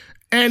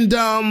 And,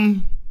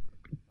 I'm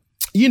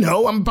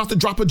about to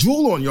drop a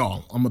jewel on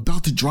y'all. I'm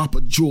about to drop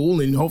a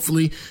jewel, and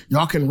hopefully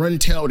y'all can run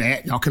tell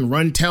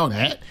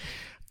that.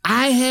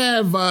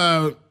 I've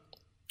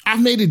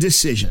made a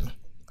decision.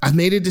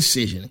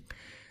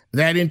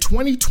 That in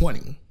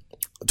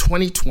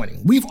 2020,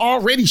 we've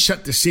already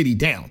shut the city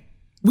down.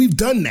 We've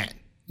done that.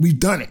 We've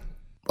done it.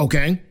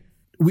 Okay.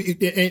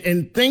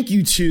 And thank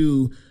you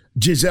to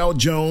Giselle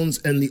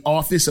Jones and the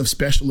Office of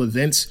Special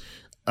Events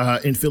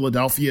in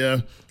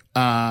Philadelphia,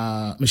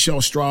 Michelle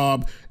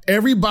Straub,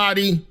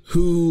 everybody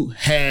who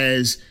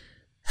has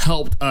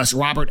helped us,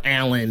 Robert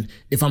Allen,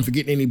 if I'm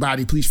forgetting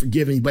anybody, please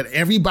forgive me, but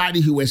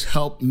everybody who has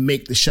helped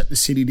make the Shut the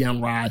City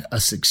Down ride a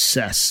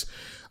success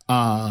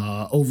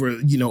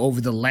over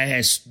the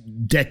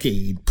last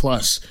decade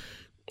plus.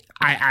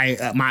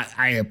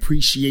 I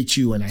appreciate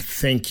you and I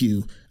thank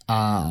you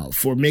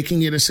for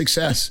making it a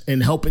success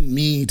and helping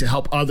me to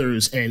help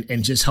others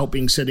and just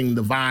setting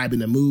the vibe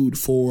and the mood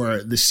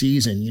for the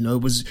season.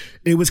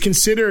 It was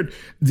considered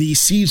the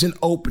season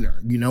opener,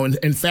 and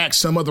in fact,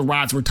 some of the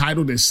rides were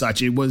titled as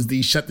such. It was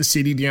the Shut the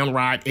City Down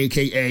ride,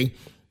 AKA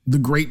the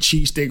Great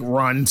Cheesesteak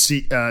Run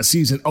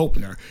season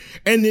opener.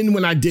 And then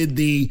when I did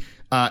the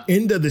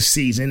end of the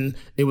season,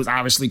 it was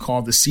obviously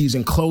called the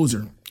season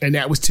closer. And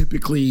that was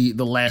typically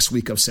the last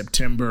week of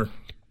September.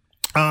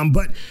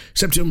 But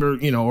September,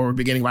 or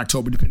beginning of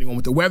October, depending on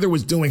what the weather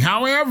was doing.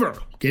 However,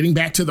 getting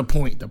back to the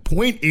point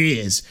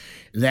is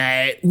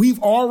that we've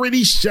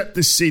already shut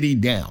the city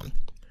down.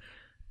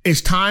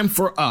 It's time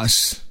for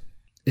us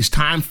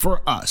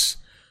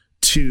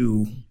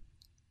to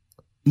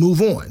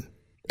move on.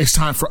 It's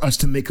time for us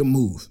to make a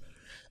move.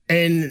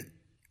 And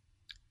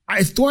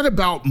I thought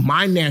about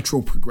my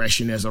natural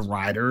progression as a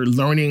rider,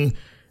 learning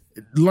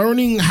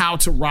how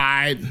to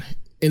ride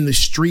in the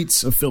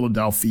streets of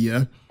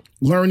Philadelphia,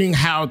 learning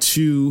how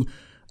to,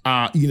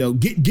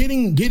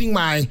 getting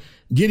my,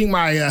 making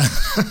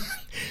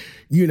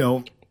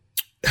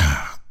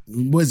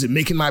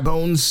my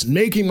bones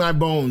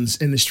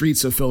in the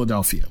streets of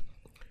Philadelphia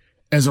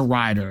as a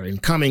rider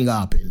and coming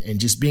up and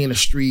just being a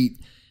street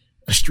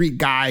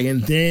guy,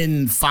 and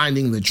then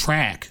finding the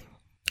track.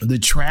 The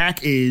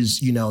track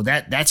is,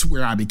 that's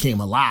where I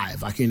became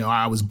alive.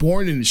 I was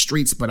born in the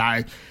streets, but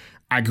I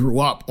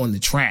grew up on the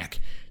track.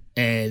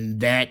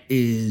 And that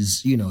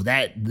is,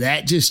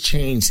 that just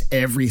changed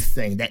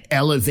everything. That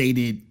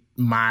elevated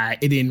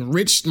it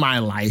enriched my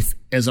life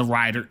as a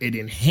rider. It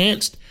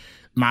enhanced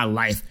my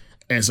life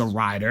as a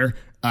rider.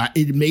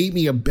 It made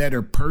me a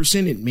better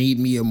person. It made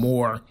me a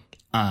more,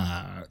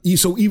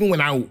 so even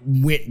when I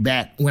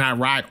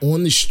ride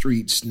on the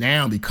streets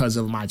now, because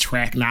of my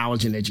track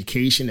knowledge and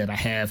education that I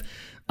have,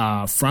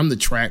 from the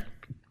track,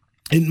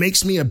 it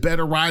makes me a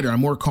better rider.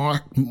 I'm more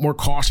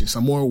cautious.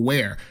 I'm more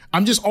aware.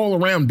 I'm just all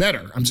around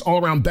better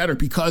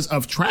because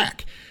of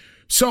track.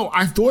 So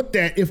I thought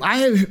that if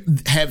I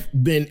have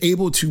been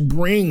able to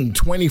bring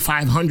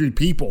 2,500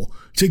 people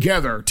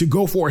together to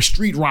go for a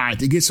street ride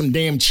to get some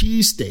damn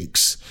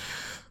cheesesteaks,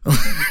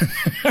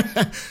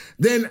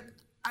 then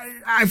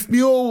I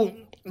feel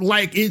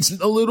like it's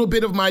a little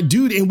bit of my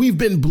duty. And we've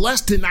been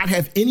blessed to not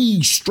have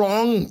any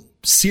strong,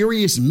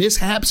 serious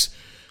mishaps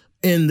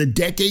in the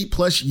decade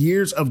plus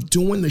years of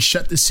doing the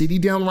Shut the City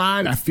Down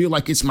ride. I feel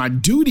like it's my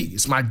duty.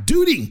 It's my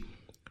duty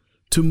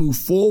to move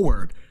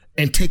forward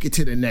and take it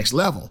to the next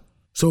level.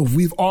 So if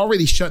we've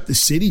already shut the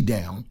city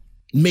down,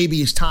 maybe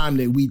it's time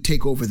that we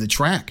take over the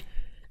track.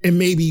 And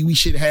maybe we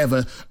should have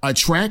a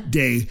track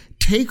day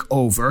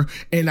takeover.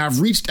 And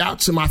I've reached out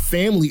to my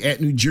family at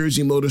New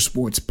Jersey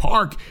Motorsports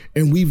Park,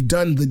 and we've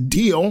done the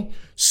deal.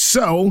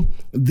 So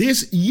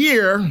this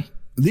year,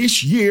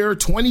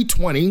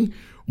 2020,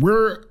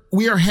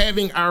 we are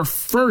having our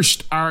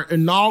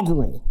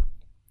inaugural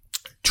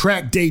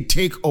track day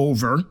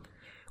takeover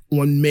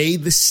on May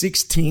the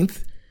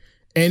 16th,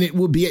 and it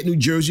will be at New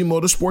Jersey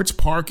Motorsports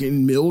Park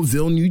in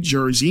Millville, New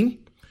Jersey.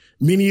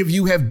 Many of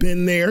you have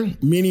been there.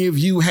 Many of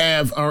you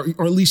have, or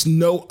at least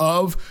know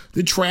of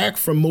the track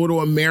from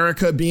Moto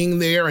America being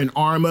there, and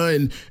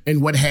ARMA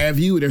and what have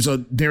you. It's a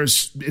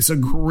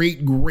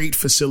great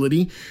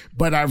facility.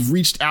 But I've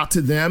reached out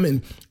to them,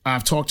 and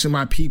I've talked to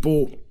my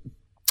people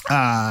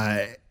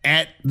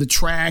at the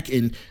track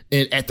and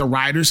at the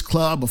Riders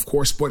Club. Of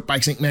course, Sport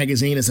Bikes Inc.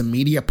 magazine is a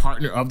media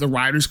partner of the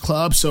Riders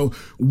Club. So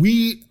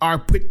we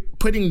are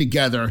putting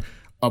together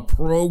a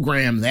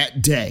program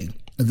that day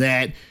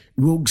that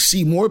will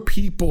see more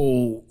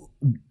people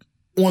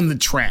on the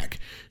track.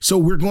 So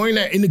we're going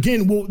to, and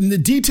again, the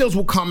details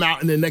will come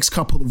out in the next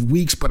couple of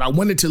weeks, but I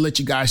wanted to let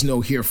you guys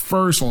know here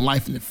first on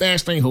Life in the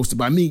Fast Lane, hosted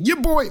by me,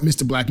 your boy,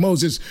 Mr. Black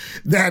Moses,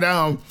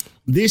 that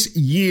this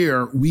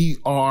year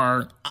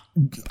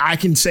I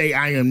can say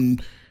I am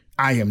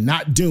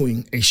not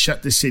doing a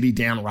Shut the City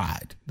Down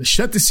ride. The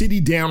Shut the City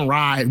Down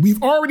ride,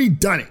 we've already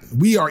done it.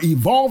 We are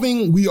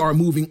evolving. We are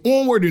moving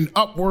onward and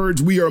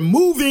upwards. We are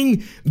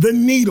moving the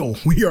needle.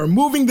 We are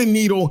moving the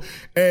needle,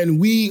 and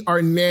we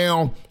are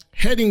now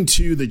heading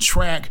to the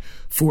track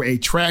for a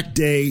track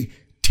day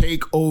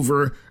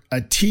takeover, a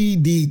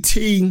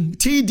TDT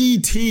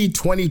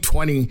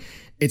 2020.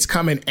 It's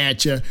coming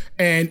at you,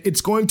 and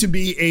it's going to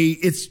be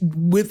it's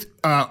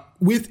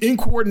in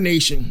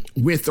coordination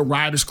with the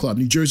Riders Club,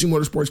 New Jersey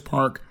Motorsports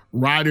Park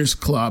Riders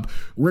Club.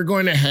 We're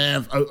going to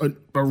have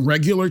a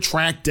regular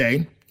track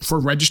day for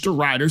registered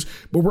riders,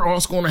 but we're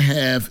also going to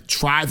have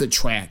Try the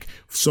Track.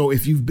 So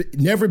if you've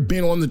never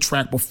been on the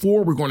track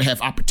before, we're going to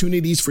have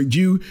opportunities for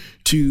you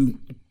to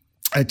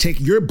take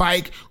your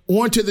bike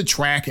onto the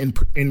track and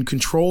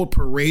controlled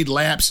parade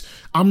laps.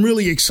 I'm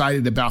really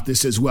excited about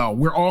this as well.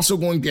 We're also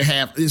going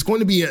to it's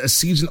going to be a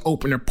season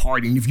opener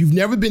party. And if you've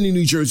never been to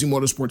New Jersey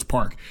Motorsports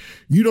Park,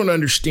 you don't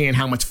understand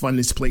how much fun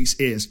this place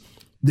is.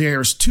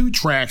 There's 2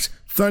 tracks,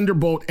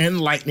 Thunderbolt and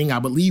Lightning. I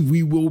believe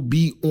we will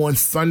be on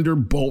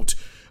Thunderbolt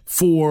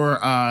for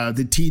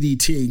the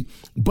TDT,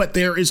 but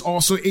there is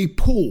also a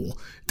pool.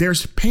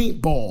 There's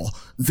paintball.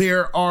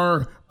 There's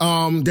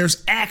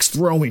axe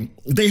throwing.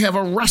 They have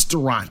a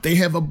restaurant. They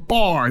have a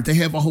bar. They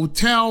have a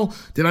hotel.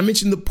 Did I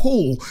mention the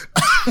pool?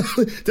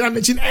 Did I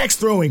mention axe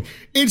throwing?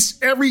 It's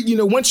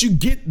once you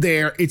get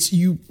there,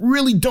 you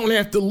really don't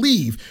have to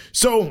leave.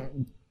 So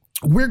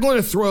we're going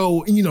to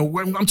throw,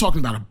 I'm talking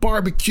about a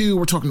barbecue.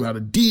 We're talking about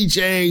a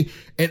DJ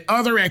and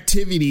other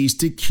activities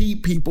to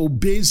keep people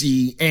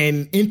busy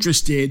and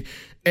interested.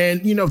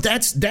 And,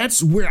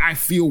 that's where I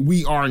feel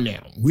we are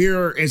now.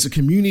 We're, as a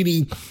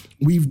community,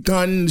 we've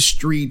done the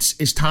streets.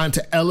 It's time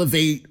to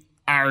elevate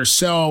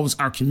ourselves,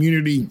 our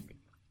community,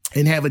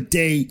 and have a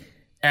day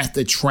at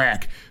the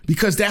track,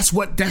 because that's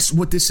what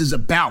this is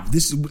about.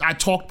 I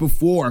talked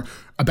before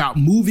about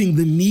moving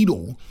the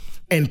needle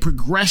and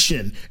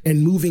progression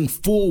and moving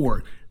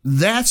forward.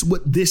 That's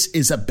what this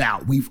is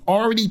about. We've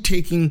already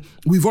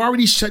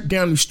shut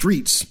down the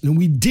streets, and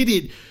we did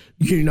it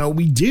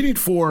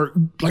for,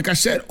 like I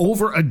said,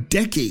 over a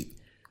decade.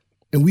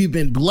 And we've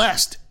been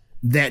blessed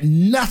that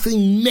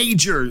nothing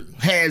major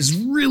has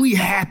really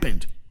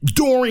happened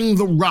during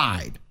the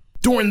ride.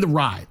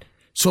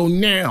 So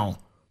now,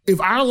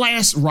 if our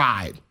last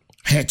ride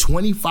had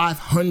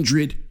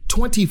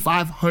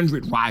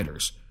 2,500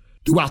 riders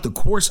throughout the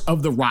course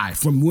of the ride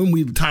from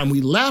the time we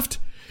left,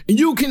 and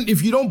you can,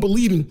 if you don't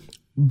believe me,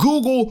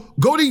 go to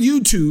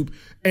YouTube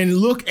and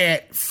look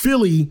at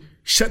Philly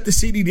Shut the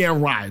City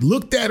Down ride.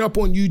 Look that up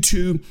on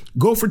YouTube.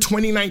 Go for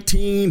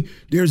 2019.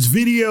 There's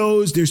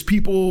videos. There's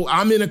people.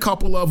 I'm in a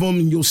couple of them,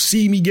 and you'll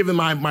see me giving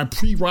my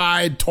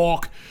pre-ride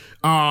talk.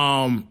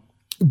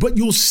 But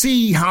you'll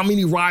see how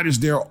many riders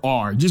there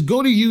are. Just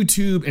go to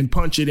YouTube and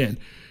punch it in.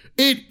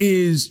 It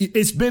is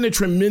a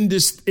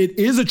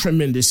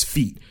tremendous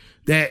feat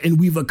and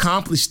we've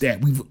accomplished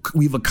that.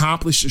 We've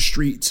accomplished the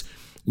streets.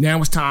 Now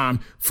it's time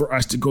for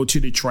us to go to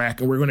the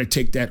track, and we're going to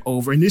take that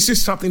over. And this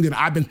is something that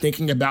I've been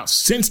thinking about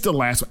since the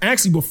last one,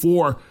 actually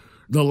before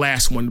the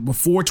last one,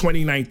 before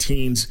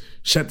 2019's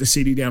Shut the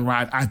City Down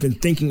ride. I've been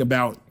thinking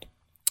about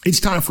it's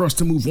time for us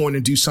to move on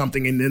and do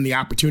something. And then the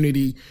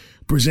opportunity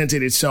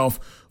presented itself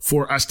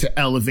for us to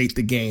elevate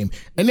the game.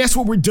 And that's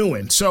what we're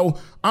doing. So,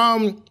 all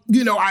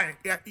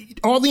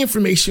the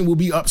information will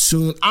be up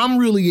soon. I'm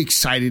really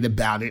excited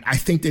about it. I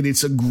think that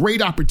it's a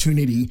great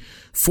opportunity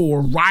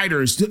for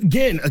riders.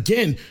 Again,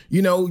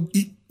 you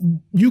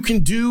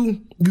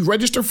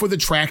register for the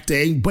track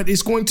day, but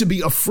it's going to be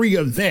a free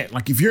event.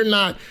 Like if you're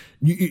not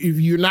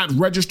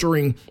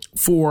registering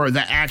for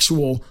the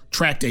actual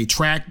track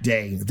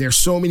day, there's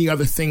so many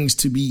other things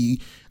to be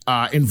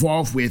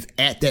involved with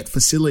at that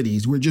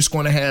facilities. We're just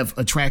going to have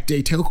a track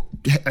day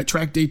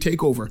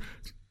takeover.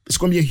 It's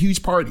going to be a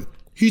huge party.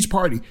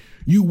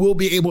 You will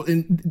be able,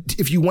 and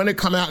if you want to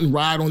come out and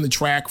ride on the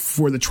track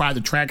for the Try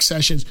the Track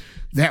sessions,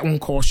 that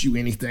won't cost you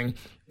anything.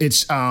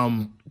 It's,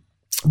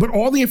 but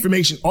all the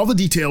information, all the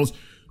details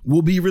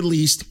will be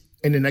released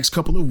in the next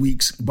couple of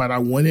weeks. But I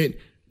wanted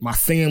my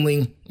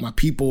family, my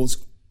peoples,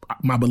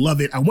 my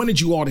beloved, I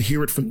wanted you all to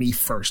hear it from me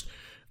first.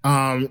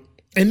 And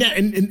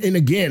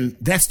again,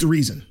 that's the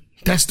reason.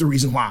 That's the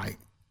reason why.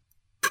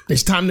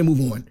 It's time to move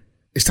on.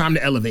 It's time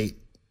to elevate.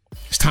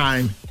 It's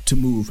time to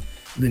move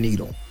the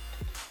needle.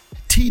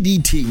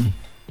 TDT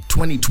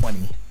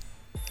 2020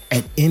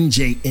 at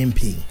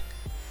NJMP,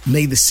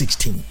 May the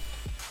 16th.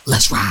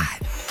 Let's ride.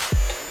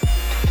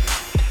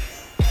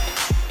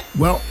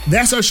 Well,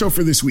 that's our show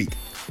for this week.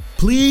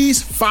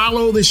 Please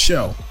follow the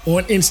show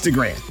on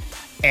Instagram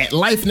at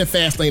Life in the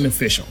Fast Lane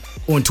Official,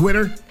 on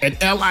Twitter at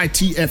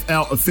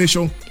LITFL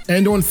Official,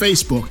 and on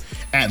Facebook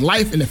at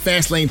Life in the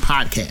Fast Lane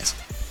Podcast.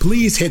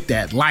 Please hit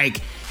that like,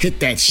 hit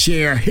that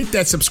share, hit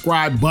that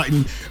subscribe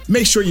button.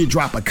 Make sure you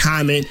drop a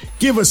comment,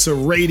 give us a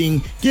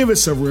rating, give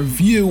us a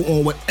review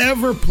on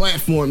whatever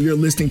platform you're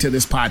listening to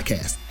this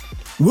podcast.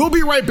 We'll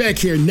be right back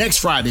here next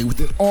Friday with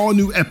an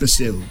all-new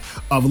episode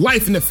of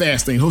Life in the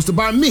Fast Lane, hosted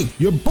by me,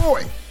 your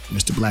boy,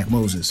 Mr. Black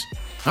Moses.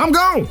 I'm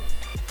gone.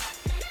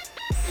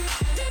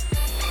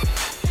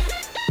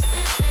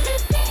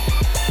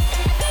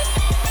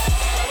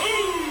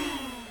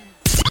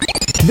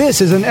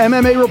 This is an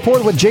MMA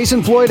Report with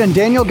Jason Floyd and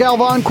Daniel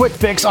Galvan Quick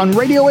Fix on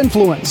Radio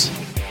Influence.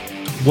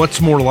 What's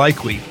more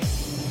likely,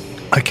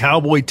 a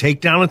Cowboy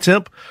takedown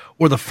attempt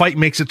or the fight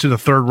makes it to the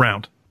third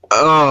round?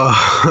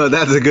 Oh,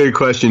 that's a good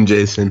question,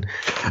 Jason.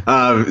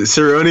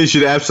 Cerrone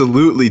should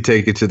absolutely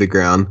take it to the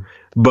ground,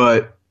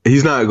 but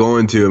he's not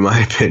going to, in my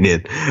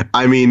opinion.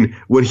 I mean,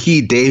 when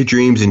he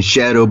daydreams and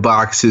shadow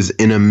boxes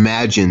and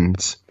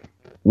imagines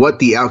what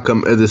the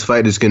outcome of this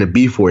fight is going to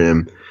be for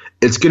him,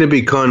 it's going to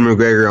be Conor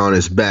McGregor on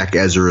his back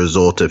as a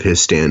result of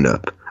his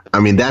stand-up.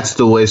 I mean, that's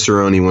the way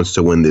Cerrone wants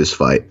to win this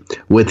fight,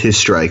 with his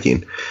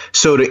striking.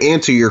 So to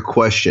answer your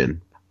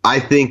question, I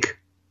think,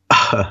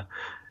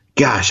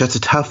 gosh, that's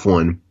a tough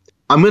one.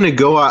 I'm going to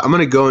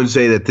go and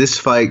say that this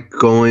fight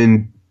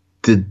going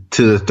to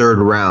the third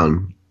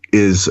round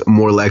is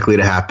more likely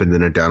to happen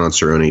than a down on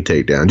Cerrone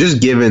takedown.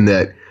 Just given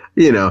that,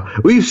 you know,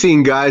 we've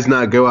seen guys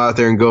not go out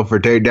there and go for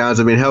takedowns.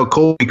 I mean, hell,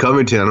 Colby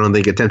Covington, I don't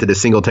think attempted a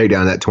single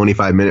takedown in that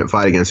 25-minute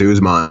fight against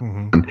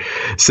Usman. Mm-hmm.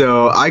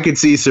 So I could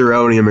see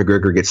Cerrone and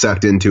McGregor get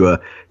sucked into a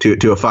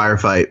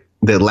firefight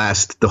that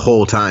lasts the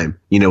whole time,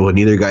 you know, with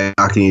neither guy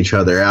knocking each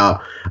other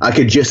out. I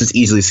could just as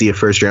easily see a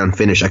first-round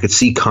finish. I could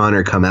see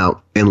Conor come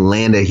out and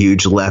land a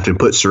huge left and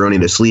put Cerrone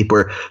to sleep,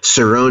 or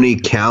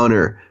Cerrone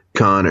counter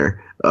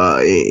Conor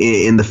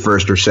in the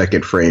first or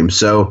second frame.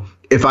 So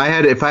if I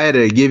had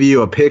to give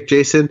you a pick,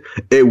 Jason,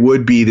 it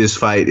would be this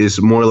fight is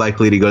more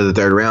likely to go to the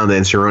third round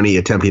than Cerrone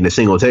attempting a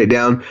single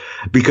takedown,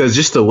 because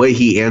just the way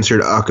he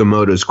answered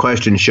Okamoto's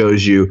question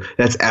shows you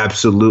that's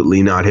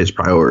absolutely not his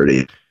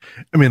priority.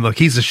 I mean, look,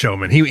 he's a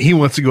showman. He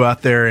wants to go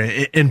out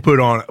there and put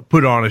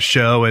on a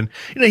show. And,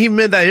 you know, he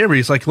made that interview.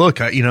 He's like, look,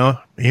 he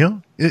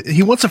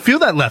wants to feel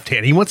that left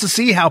hand. He wants to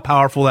see how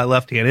powerful that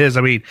left hand is.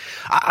 I mean,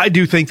 I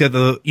do think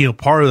that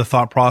part of the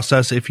thought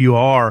process, if you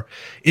are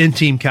in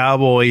Team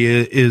Cowboy,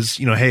 is,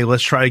 you know, hey,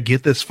 let's try to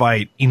get this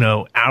fight, you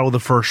know, out of the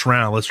first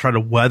round. Let's try to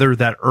weather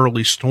that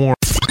early storm.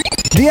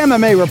 The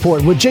MMA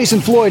Report with Jason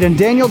Floyd and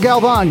Daniel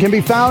Galvan can be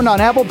found on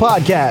Apple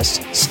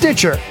Podcasts,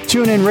 Stitcher,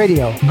 TuneIn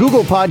Radio,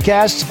 Google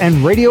Podcasts, and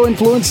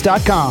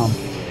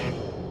RadioInfluence.com.